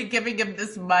on? Why are you giving him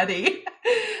this money?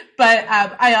 But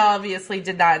I obviously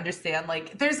did not understand.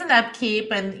 Like there's an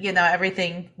upkeep and,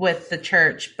 everything with the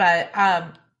church, but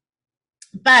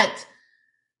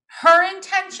her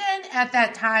intention at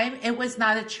that time, it was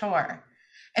not a chore.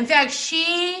 In fact,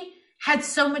 she had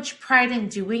so much pride in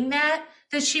doing that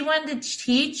she wanted to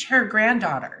teach her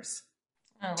granddaughters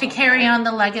to carry on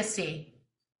the legacy.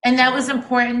 And that was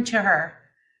important to her.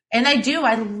 And I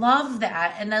love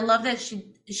that. And I love that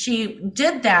she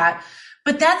did that.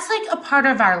 But that's like a part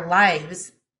of our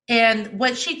lives. And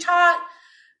what she taught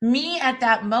me at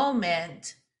that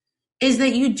moment is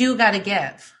that you do got to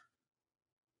give.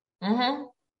 Mm-hmm.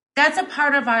 That's a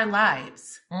part of our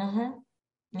lives. Mm-hmm.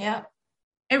 Yeah.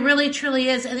 It really, truly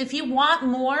is. And if you want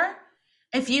more,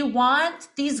 if you want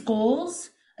these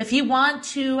goals, if you want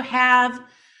to have,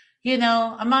 a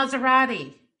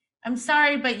Maserati, I'm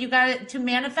sorry, but you got to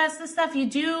manifest this stuff.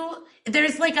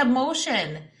 There's like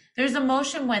emotion. There's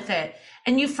emotion with it.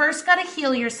 And you first got to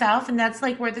heal yourself. And that's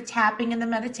like where the tapping and the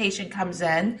meditation comes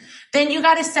in. Then you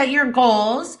got to set your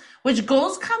goals, which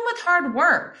goals come with hard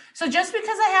work. So just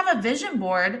because I have a vision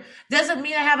board doesn't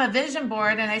mean I have a vision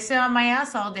board and I sit on my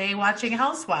ass all day watching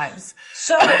Housewives.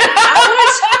 So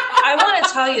I want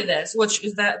to tell you this, which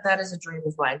is that is a dream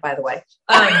of mine, by the way.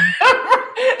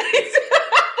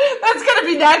 That's going to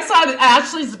be next on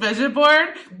Ashley's vision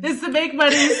board, is to make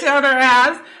money, sit on her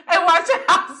ass, and watch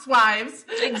Housewives.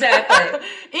 Exactly.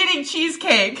 Eating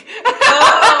cheesecake. Oh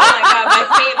my God, my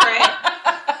favorite.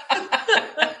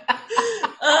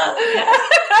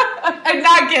 Yes. And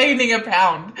not gaining a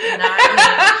pound. Not gaining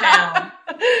a pound.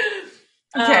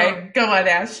 Okay, go on,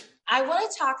 Ash. I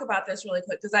want to talk about this really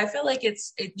quick because I feel like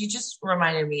you just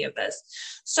reminded me of this.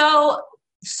 So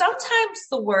sometimes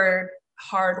the word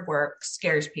hard work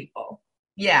scares people.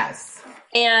 Yes.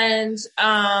 And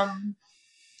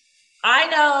I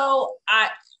know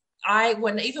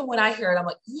when I hear it, I'm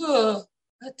like, ugh,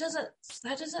 that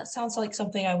doesn't sound like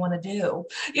something I want to do.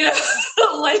 You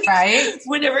know, like right?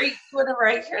 whenever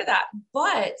I hear that.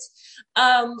 But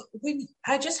when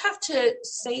I just have to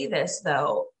say this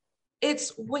though,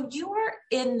 it's when you are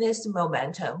in this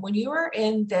momentum, when you are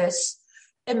in this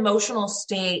emotional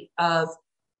state of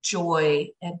joy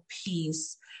and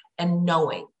peace and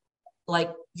knowing,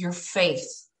 like your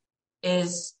faith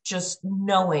is just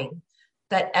knowing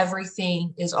that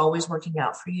everything is always working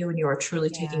out for you and you are truly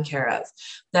taken care of,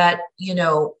 that, you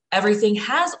know, everything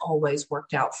has always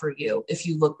worked out for you. If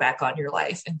you look back on your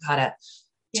life and kind of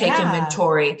take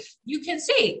inventory, you can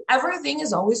see everything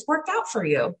has always worked out for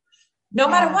you. No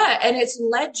matter what. And it's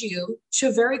led you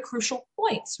to very crucial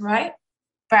points, right?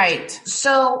 Right.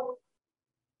 So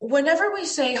whenever we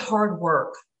say hard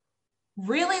work,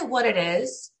 really what it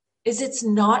is it's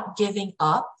not giving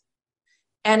up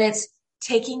and it's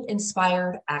taking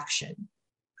inspired action.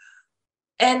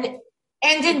 And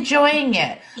enjoying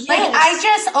it. Yes. Like I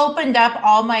just opened up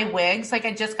all my wigs. Like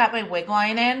I just got my wig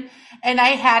line in and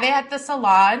I had it at the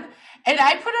salon. And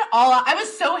I put it all out. I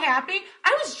was so happy.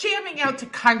 I was jamming out to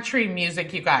country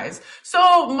music, you guys.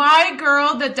 So my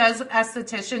girl that does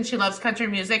esthetician, she loves country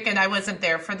music, and I wasn't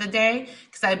there for the day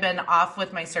because I've been off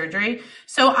with my surgery.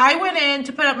 So I went in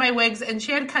to put up my wigs, and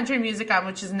she had country music on,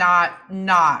 which is not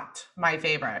my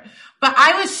favorite. But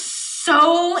I was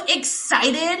so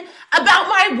excited about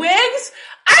my wigs.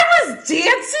 I was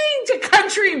dancing to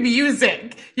country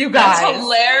music, you guys. That's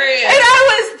hilarious. And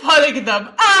I was putting them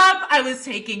up. I was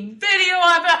taking video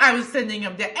of it. I was sending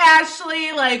them to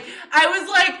Ashley. Like, I was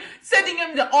like sending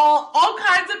them to all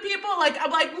kinds of people. Like,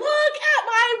 I'm like, look at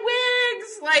my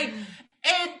wigs. Like,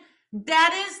 and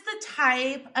that is the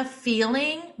type of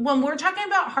feeling when we're talking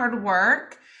about hard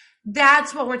work.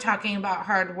 That's what we're talking about.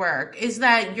 Hard work is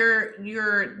that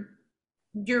you're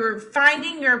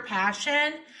finding your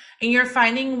passion and you're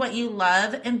finding what you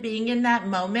love and being in that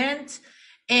moment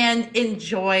and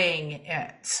enjoying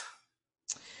it.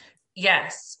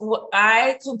 Yes, well,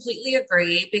 I completely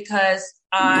agree because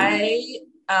so I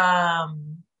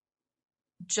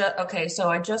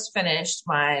just finished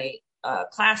my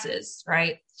classes,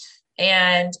 right?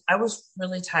 And I was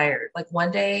really tired. Like one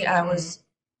day I was,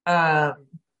 for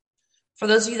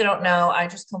those of you that don't know, I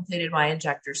just completed my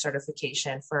injector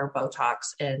certification for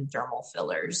Botox and dermal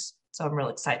fillers. So I'm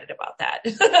really excited about that.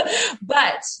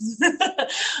 But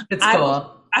it's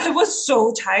cool. I was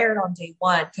so tired on day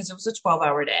one because it was a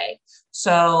 12-hour day.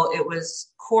 So it was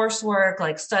coursework,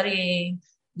 like studying,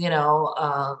 you know,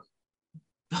 oh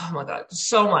my God,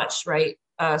 so much, right?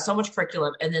 So much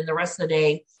curriculum. And then the rest of the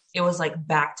day, it was like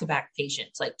back-to-back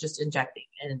patients, like just injecting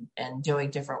and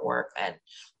doing different work and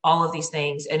all of these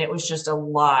things. And it was just a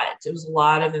lot. It was a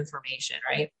lot of information,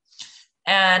 right?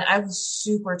 And I was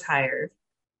super tired.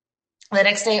 The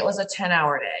next day it was a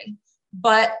 10-hour day,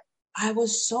 but I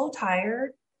was so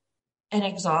tired and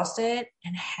exhausted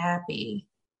and happy.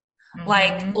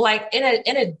 Mm-hmm. Like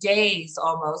in a daze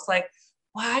almost, like,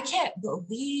 wow, I can't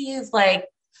believe, like,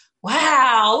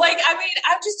 wow. Like, I mean,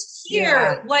 I'm just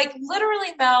here. Like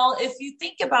literally, Mel, if you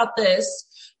think about this,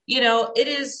 you know, it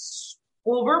is,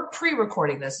 well, we're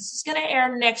pre-recording this. This is going to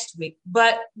air next week,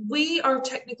 but we are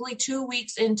technically 2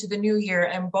 weeks into the new year,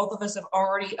 and both of us have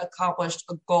already accomplished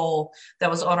a goal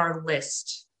that was on our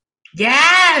list.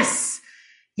 Yes,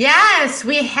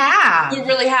 we have. We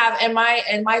really have. And my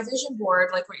vision board,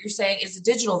 like what you're saying, is a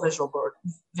digital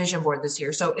vision board this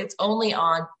year. So it's only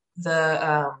on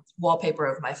the wallpaper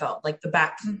of my phone, like the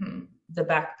back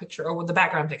picture or the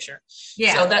background picture.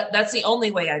 Yeah. So that's the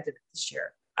only way I did it this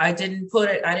year. I didn't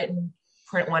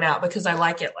print one out because I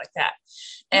like it like that.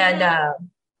 And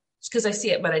it's because I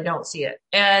see it, but I don't see it.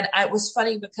 And it was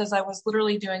funny because I was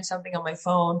literally doing something on my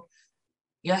phone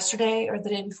yesterday or the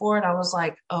day before. And I was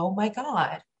like, oh my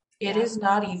God, it is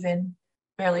not even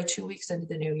barely 2 weeks into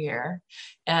the new year.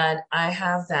 And I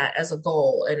have that as a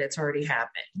goal and it's already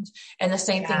happened. And the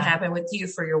same thing happened with you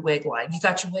for your wig line. You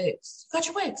got your wigs. I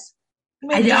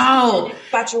know. You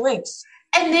got your wigs.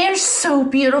 And they're so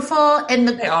beautiful. And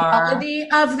the quality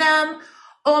of them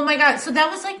Oh my God. So that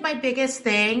was like my biggest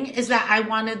thing is that I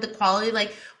wanted the quality.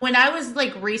 Like when I was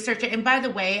like researching, and by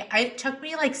the way, it took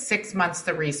me like 6 months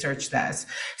to research this.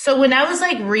 So when I was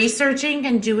like researching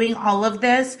and doing all of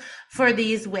this for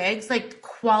these wigs, like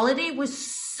quality was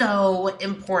so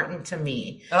important to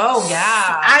me. Oh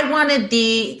yeah. I wanted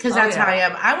because Oh that's how I yeah.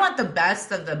 am. I want the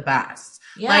best of the best.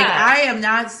 Like I Yes. am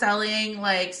not selling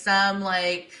like some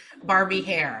like Barbie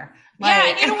hair. Yeah,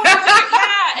 and Like you don't want to wear,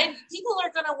 yeah, and people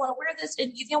are gonna want to wear this.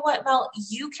 And you know what, Mel?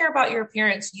 You care about your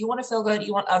appearance. You want to feel good.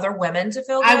 You want other women to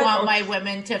feel I good. want Or my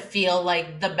women to feel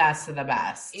like the best of the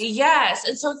best. yes,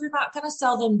 and so you're not gonna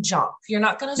sell them junk. You're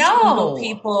not gonna swindle No,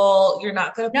 people. You're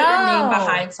not gonna put your name no.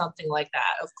 behind something like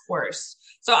that, of course.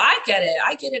 So I get it.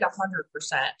 I get it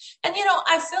 100%. And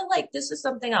I feel like this is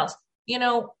something else.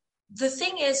 The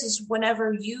thing is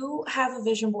whenever you have a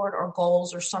vision board or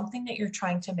goals or something that you're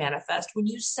trying to manifest, when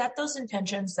you set those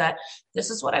intentions that this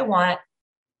is what I want,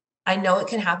 I know it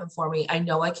can happen for me. I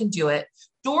know I can do it.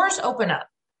 Doors open up.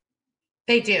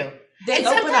 They do. They And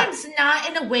open up. sometimes not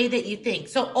in a way that you think.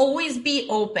 So always be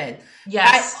open. I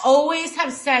Yes. always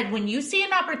have said when you see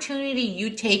an opportunity,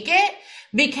 you take it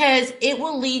because it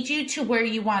will lead you to where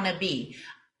you want to be.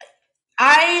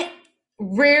 I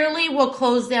rarely will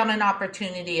close down an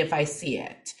opportunity if I see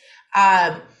it.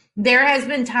 There has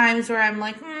been times where I'm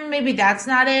like, maybe that's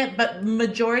not it, but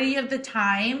majority of the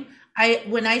time,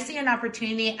 when I see an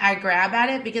opportunity, I grab at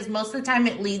it because most of the time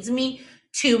it leads me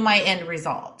to my end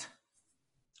result.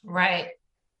 Right.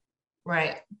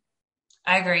 Right.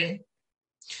 I agree.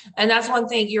 And that's one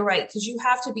thing you're right, because you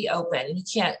have to be open and you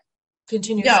can't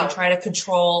continuously No, try to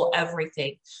control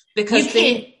everything you because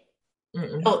can't.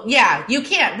 mm-mm, Oh, yeah, you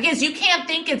can't because you can't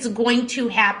think it's going to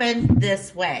happen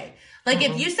this way. Like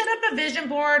if mm-mm. you set up a vision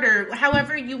board or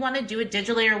however you want to do it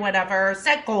digitally or whatever,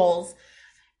 set goals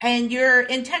and you're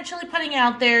intentionally putting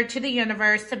out there to the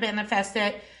universe to manifest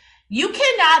it, you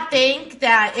cannot think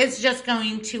that it's just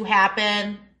going to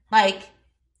happen like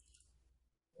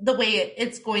the way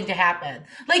it's going to happen.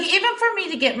 Like even for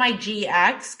me to get my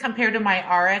GX compared to my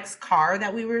RX car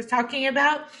that we were talking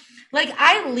about, like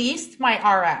I leased my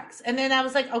RX and then I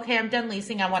was like, okay, I'm done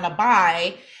leasing. I want to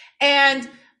buy. And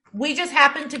we just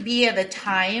happened to be at a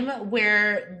time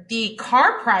where the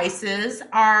car prices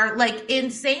are like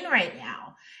insane right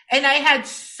now. And I had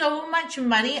so much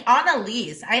money on a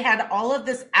lease. I had all of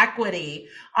this equity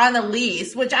on a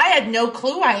lease, which I had no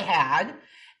clue I had.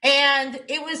 And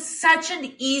it was such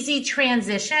an easy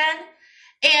transition.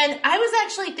 And I was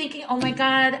actually thinking, oh my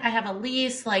God, I have a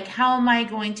lease. Like, how am I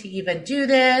going to even do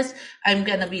this? I'm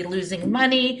going to be losing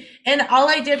money. And all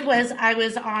I did was I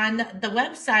was on the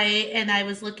website and I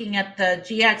was looking at the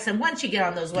GX. And once you get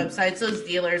on those websites, those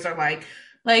dealers are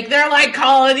like they're like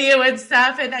calling you and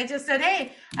stuff. And I just said,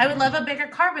 hey, I would love a bigger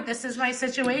car, but this is my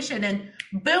situation. And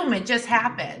boom, it just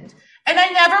happened. And I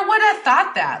never would have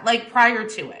thought that like prior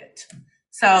to it.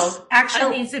 So action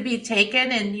needs to be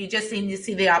taken and you just need to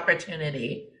see the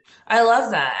opportunity. I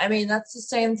love that. I mean, that's the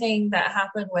same thing that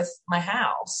happened with my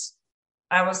house.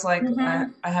 I was like,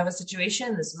 Mm-hmm. I have a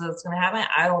situation. This is what's going to happen.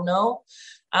 I don't know.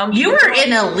 You were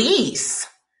in a lease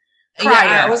Yeah, I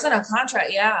prior. was in a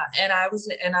contract. Yeah. And I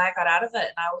got out of it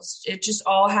it just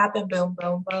all happened. Boom,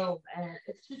 boom, boom. And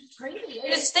it's just crazy.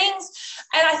 It's things.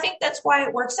 And I think that's why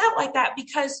it works out like that,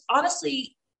 because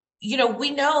honestly,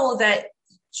 we know that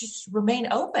just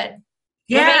remain open.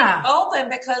 Yeah. Remain open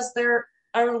because there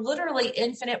are literally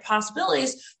infinite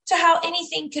possibilities to how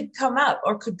anything could come up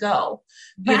or could go,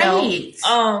 Right.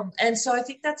 And so I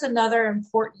think that's another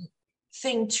important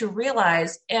thing to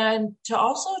realize and to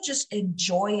also just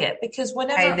enjoy it, because I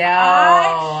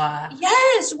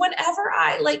whenever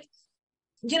I like,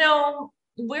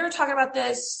 we were talking about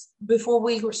this before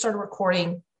we started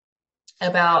recording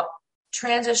about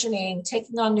transitioning,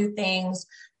 taking on new things,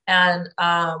 and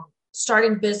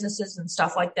starting businesses and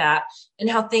stuff like that, and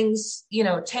how things,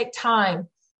 take time.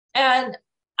 And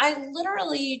I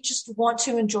literally just want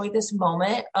to enjoy this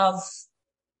moment of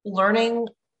learning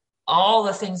all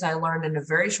the things I learned in a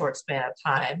very short span of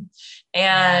time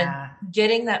and Yeah.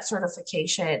 getting that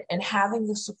certification and having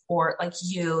the support like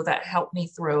you that helped me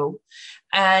through,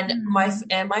 and my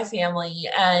family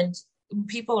and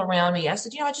people around me. I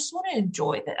said, I just want to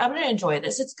enjoy that. I'm going to enjoy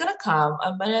this. It's going to come.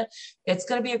 It's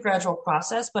going to be a gradual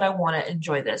process, but I want to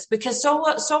enjoy this, because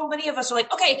so many of us are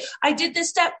like, okay, I did this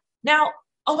step. Now,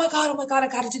 oh my God, I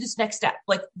got to do this next step.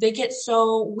 Like they get I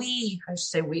should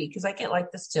say we, because I get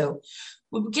like this too.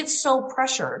 We get so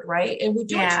pressured, right? And we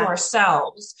do it to Yeah.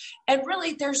 ourselves. And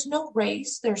really, there's no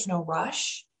race. There's no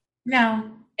rush. No.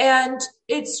 And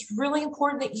it's really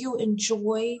important that you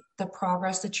enjoy the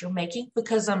progress that you're making,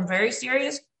 because I'm very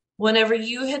serious. whenever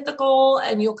you hit the goal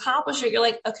and you accomplish it, you're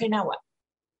like, okay, now what?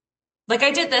 Like,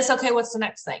 I did this. Okay, what's the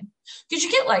next thing? Because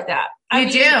you get like that. You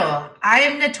do. I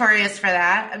am notorious for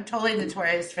that. I'm totally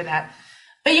notorious for that.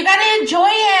 But you got to enjoy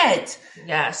it.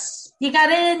 Yes. You got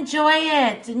to enjoy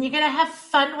it, and you got to have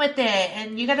fun with it,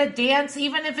 and you got to dance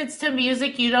even if it's to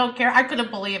music you don't care. I couldn't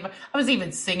believe it. I was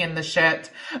even singing the shit.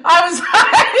 I was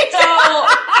like... So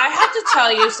I have to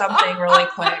tell you something really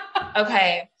quick.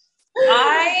 Okay.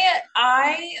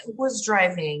 I was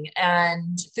driving,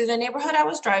 and through the neighborhood I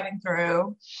was driving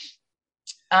through,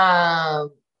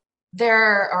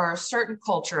 there are certain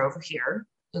culture over here,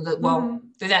 through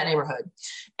that neighborhood.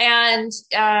 And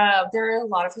there are a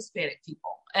lot of Hispanic people.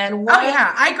 And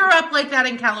I grew up like that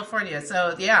in California.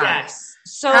 So yeah. Yes.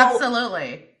 So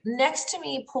absolutely. Next to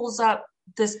me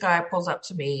this guy pulls up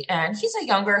to me, and he's a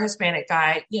younger Hispanic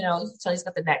guy. You know, so he's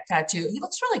got the neck tattoo. He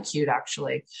looks really cute,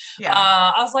 actually. Yeah.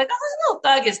 I was like, oh, this little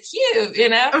thug is cute, you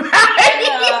know? Right. And,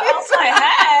 I was like,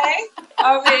 hey.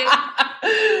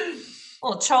 I mean,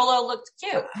 little cholo looked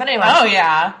cute. But anyway. Oh,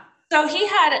 yeah. So he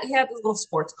had this little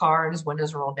sports car and his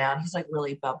windows rolled down. He's like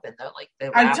really bumping the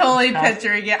I'm totally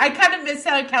picturing it. I kind of miss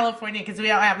out in California because we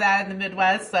don't have that in the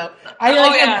Midwest. So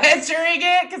I'm picturing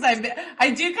it because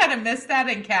I do kind of miss that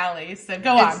in Cali. So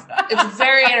go on. It's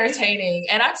very entertaining.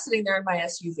 And I'm sitting there in my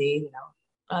SUV, you know.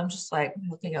 I'm just like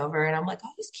looking over and I'm like, oh,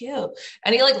 he's cute.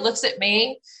 And he like looks at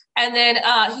me, and then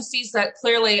he sees that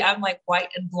clearly I'm like white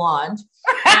and blonde.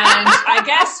 And I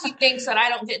guess he thinks that I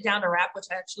don't get down to rap, which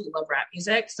I actually love rap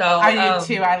music. So I do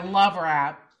too. I love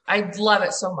rap. I love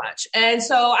it so much. And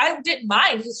so I didn't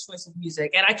mind his choice of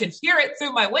music, and I could hear it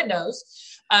through my windows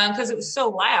because it was so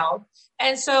loud.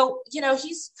 And so, you know,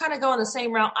 he's kind of going the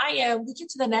same route I am. We get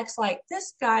to the next, like,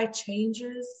 this guy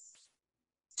changes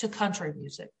to country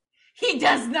music. He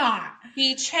does not.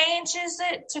 He changes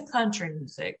it to country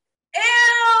music. Ew,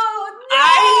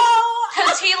 no!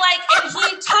 Because he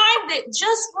timed it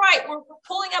just right. We're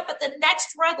pulling up at the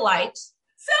next red light.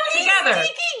 So he's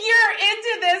thinking you're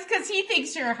into this because he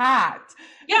thinks you're hot.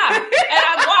 Yeah, and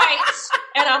I'm white,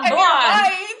 and I'm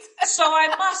blonde. So I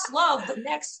must love the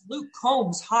next Luke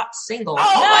Combs hot single.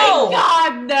 Oh my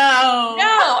God, no.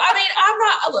 No, I mean,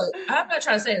 I'm not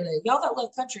trying to say that. Y'all that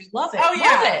love country, love it. Oh,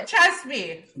 yeah, love it. Trust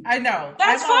me. I know.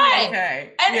 That's fine.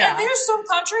 Okay. And there's some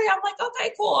country, I'm like,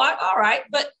 okay, cool, all right.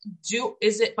 But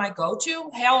is it my go-to?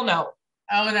 Hell no.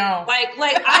 Oh, no.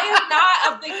 Like I am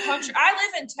not a big country. I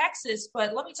live in Texas,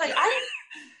 but let me tell you, I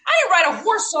didn't ride a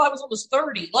horse till I was almost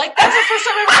 30. Like, that's the first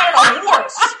time I ever rode a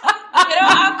horse. You know,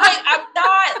 I'm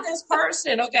not this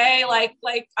person, okay? Like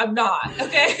I'm not,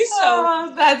 okay?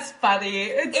 So that's funny.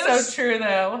 It's so true,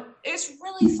 though. It's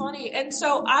really funny. And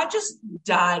so I just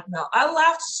died. I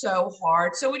laughed so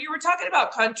hard. So when you were talking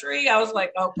about country, I was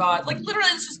like, oh God. Like, literally,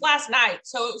 this was last night.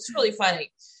 So it was really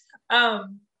funny.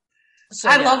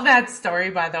 I love that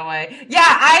story, by the way. Yeah,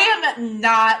 I am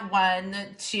not one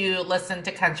to listen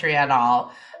to country at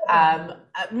all.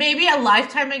 Maybe a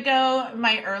lifetime ago,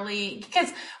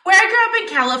 because where I grew up in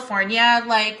California,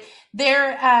 like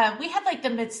there, we had like the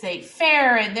Mid-State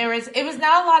Fair, and it was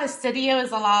not a lot of city, it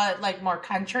was a lot like more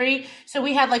country. So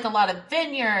we had like a lot of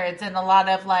vineyards and a lot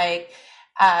of like,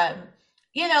 a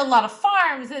lot of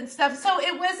farms and stuff. So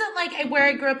it wasn't like where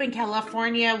I grew up in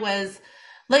California was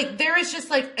like, there was just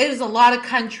like, it was a lot of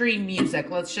country music.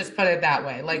 Let's just put it that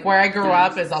way. Like where I grew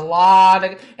up is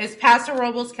it's Paso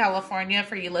Robles, California,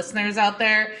 for you listeners out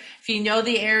there. If you know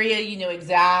the area, you know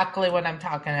exactly what I'm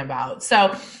talking about.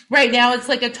 So right now it's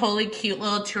like a totally cute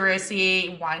little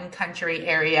touristy wine country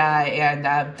area.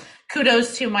 And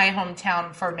kudos to my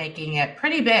hometown for making it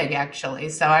pretty big, actually.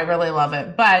 So I really love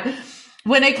it. But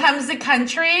when it comes to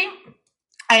country,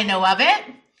 I know of it.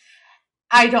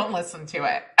 I don't listen to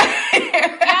it.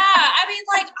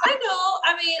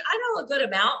 I know a good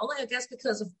amount, only I guess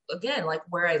because of, again, like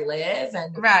where I live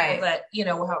and that,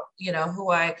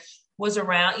 who I was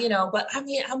around, but I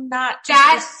mean, I'm not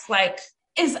just like.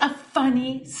 Is a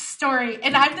funny story.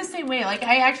 And I'm the same way. Like,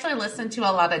 I actually listen to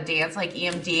a lot of dance, like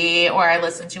EMD, or I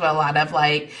listen to a lot of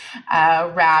like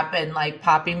rap and like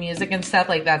poppy music and stuff.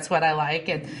 Like, that's what I like.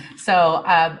 And so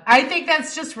I think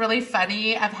that's just really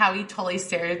funny of how he totally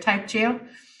stereotyped you.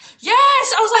 Yes,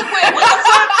 I was like, wait, what the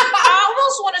fuck? I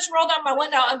almost wanted to roll down my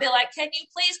window and be like, can you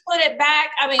please put it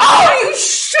back? I mean, you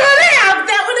should have.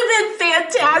 That would have been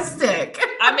fantastic.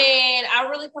 I mean, I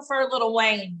really prefer Lil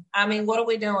Wayne. I mean, what are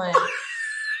we doing?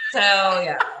 So,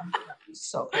 yeah,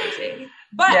 so crazy.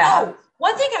 But,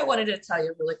 one thing I wanted to tell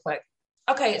you really quick.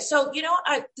 Okay, so,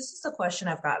 this is the question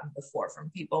I've gotten before from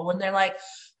people when they're like,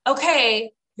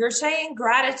 okay, you're saying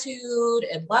gratitude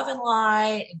and love and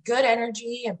light and good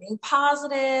energy and being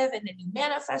positive, and then you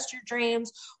manifest your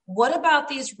dreams. What about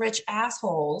these rich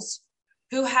assholes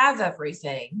who have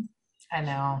everything? I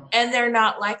know. And they're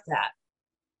not like that.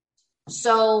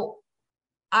 So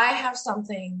I have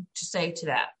something to say to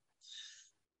that.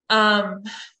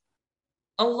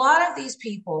 A lot of these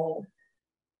people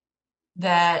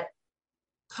that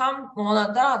not a lot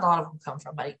of them come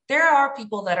from money. There are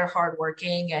people that are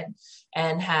hardworking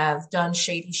and have done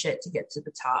shady shit to get to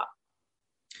the top.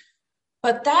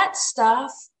 But that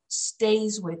stuff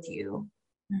stays with you.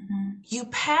 Mm-hmm. You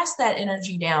pass that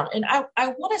energy down. And I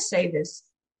want to say this.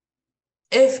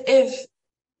 If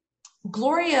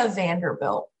Gloria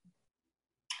Vanderbilt.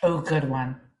 Oh, good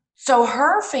one. So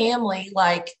her family,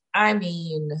 the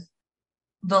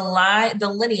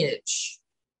lineage,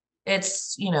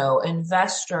 it's,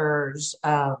 investors,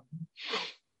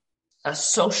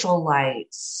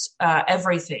 socialites,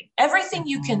 everything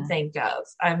you can think of.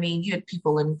 I mean, you had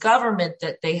people in government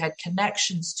that they had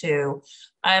connections to.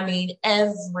 I mean,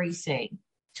 everything.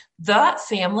 That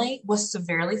family was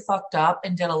severely fucked up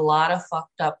and did a lot of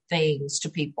fucked up things to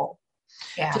people.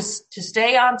 Yeah. To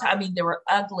stay on top. I mean, there were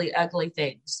ugly, ugly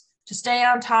things. To stay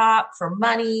on top, for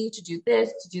money, to do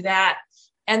this, to do that.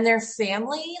 And their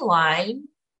family line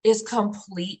is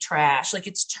complete trash. Like,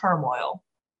 it's turmoil.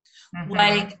 Mm-hmm.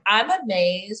 Like, I'm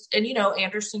amazed. And,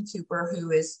 Anderson Cooper, who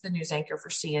is the news anchor for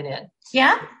CNN.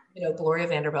 Yeah. Gloria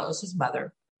Vanderbilt is his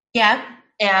mother. Yeah.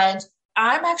 And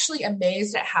I'm actually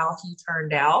amazed at how he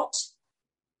turned out.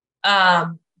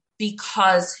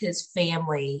 Because his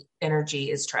family energy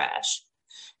is trash.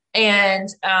 And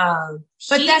but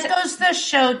that goes to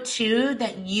show too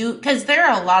that because there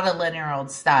are a lot of linear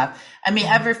old stuff. I mean,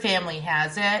 every family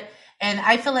has it, and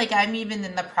I feel like I'm even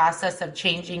in the process of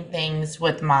changing things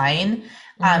with mine,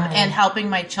 and helping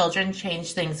my children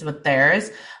change things with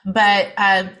theirs. But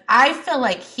I feel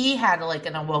like he had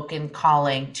an awoken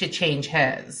calling to change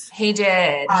his. He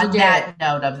did. That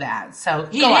note of that. So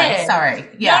go on. Sorry.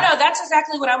 Yeah. No, that's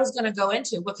exactly what I was going to go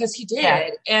into, because he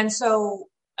did, and so.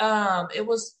 It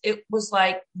was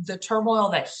like the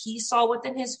turmoil that he saw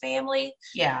within his family.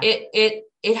 Yeah.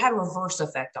 It had a reverse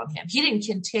effect on him. He didn't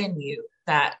continue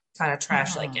that kind of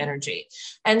trash like energy.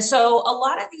 And so a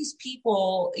lot of these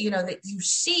people, that you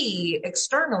see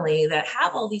externally that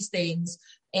have all these things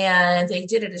and they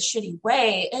did it a shitty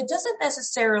way, it doesn't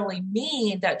necessarily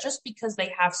mean that just because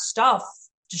they have stuff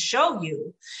to show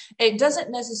you, it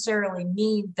doesn't necessarily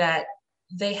mean that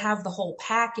they have the whole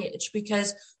package,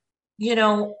 because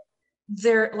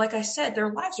they're, like I said,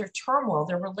 their lives are turmoil,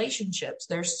 their relationships.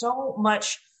 There's so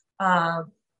much, dark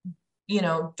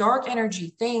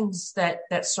energy things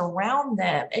that surround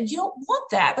them. And you don't want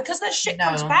that, because that shit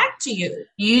comes back to you.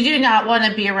 You do not want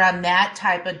to be around that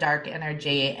type of dark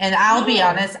energy. And I'll be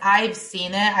honest, I've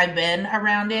seen it. I've been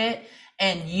around it,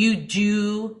 and you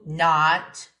do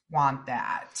not want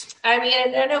that. I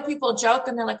mean, I know people joke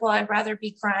and they're like, well, I'd rather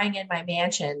be crying in my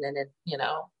mansion than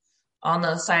on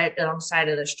the side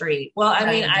of the street. Well,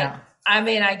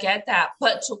 I get that,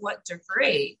 but to what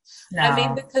degree? No. I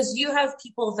mean, because you have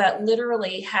people that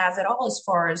literally have it all as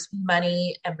far as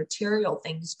money and material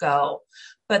things go,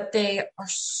 but they are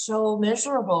so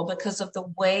miserable because of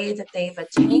the way that they've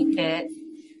attained it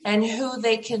and who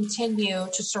they continue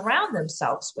to surround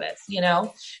themselves with,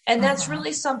 and that's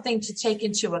really something to take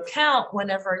into account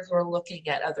whenever you're looking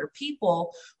at other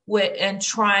people and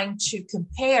trying to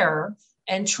compare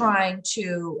and trying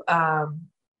to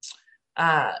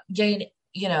gain,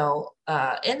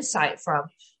 insight from,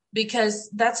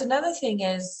 because that's another thing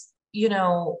is,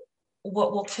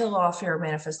 what will kill off your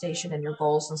manifestation and your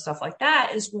goals and stuff like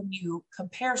that is when you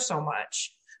compare so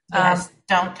much. Yes,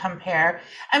 don't compare.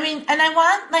 I mean, and I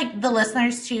want the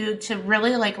listeners to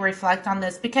really reflect on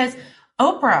this, because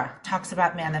Oprah talks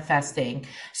about manifesting.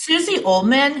 Susie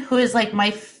Oldman, who is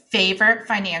my favorite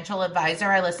financial advisor,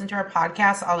 I listen to her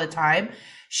podcast all the time.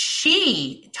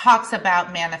 She talks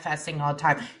about manifesting all the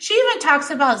time. She even talks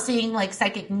about seeing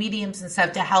psychic mediums and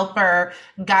stuff to help her,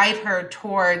 guide her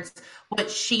towards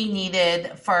what she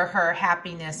needed for her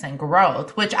happiness and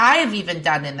growth, which I have even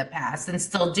done in the past and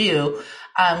still do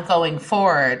going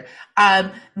forward.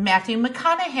 Matthew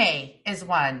McConaughey is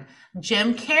one.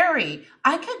 Jim Carrey.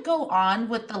 I could go on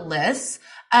with the list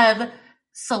of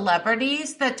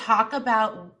celebrities that talk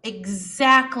about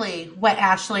exactly what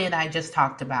Ashley and I just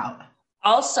talked about.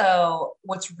 Also,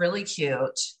 what's really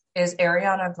cute is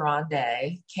Ariana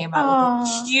Grande came out with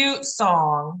a cute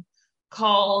song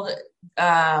called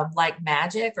like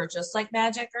Magic or Just Like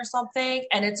Magic or something,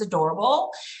 and it's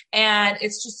adorable, and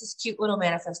it's just this cute little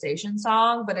manifestation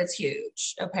song, but it's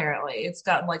huge. Apparently it's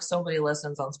gotten like so many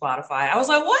listens on Spotify. I was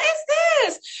like, what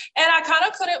is this? And I kind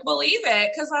of couldn't believe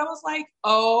it, because I was like,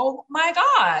 oh my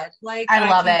god, like I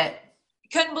love it.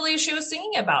 couldn't believe she was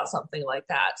singing about something like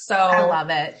that. So I love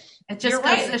it. It just You're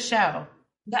goes right. to show.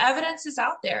 the evidence is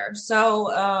out there. So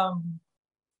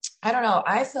I don't know.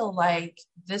 I feel like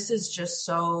this is just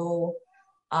so,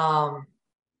 um,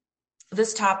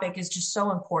 this topic is just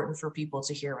so important for people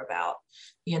to hear about,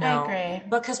 I agree.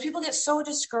 because people get so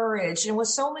discouraged, and with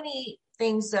so many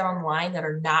things that online that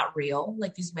are not real,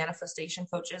 like these manifestation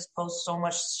coaches post so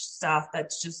much stuff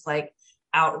that's just like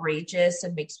outrageous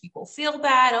and makes people feel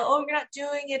bad. Oh, you're not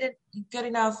doing it good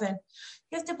enough, and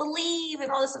you have to believe,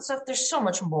 and all this stuff. There's so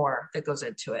much more that goes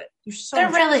into it. There's so There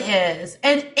much. really is.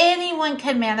 And anyone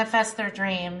can manifest their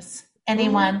dreams.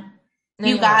 Anyone. You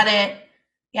Anyone. got it.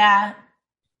 Yeah.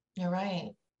 You're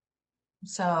right.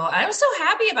 So I'm so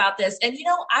happy about this. And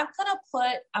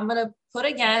I'm gonna put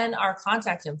again our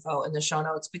contact info in the show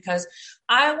notes, because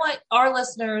I want our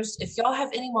listeners, if y'all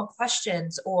have any more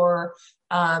questions, or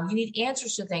you need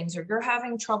answers to things, or you're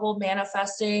having trouble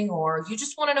manifesting, or you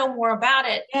just want to know more about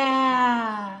it,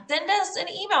 Yeah. send us an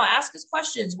email, ask us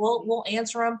questions. We'll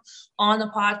answer them on the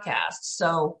podcast.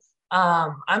 So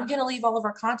I'm gonna leave all of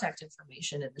our contact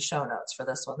information in the show notes for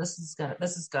this one. This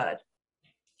is good.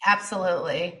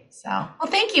 Absolutely. So, well,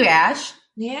 thank you, Ash.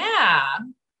 Yeah.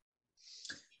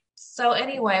 So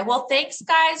anyway, well, thanks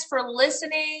guys for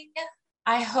listening.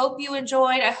 I hope you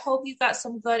enjoyed. I hope you got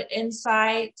some good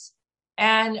insight,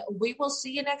 and we will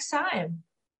see you next time.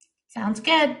 Sounds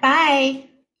good. Bye.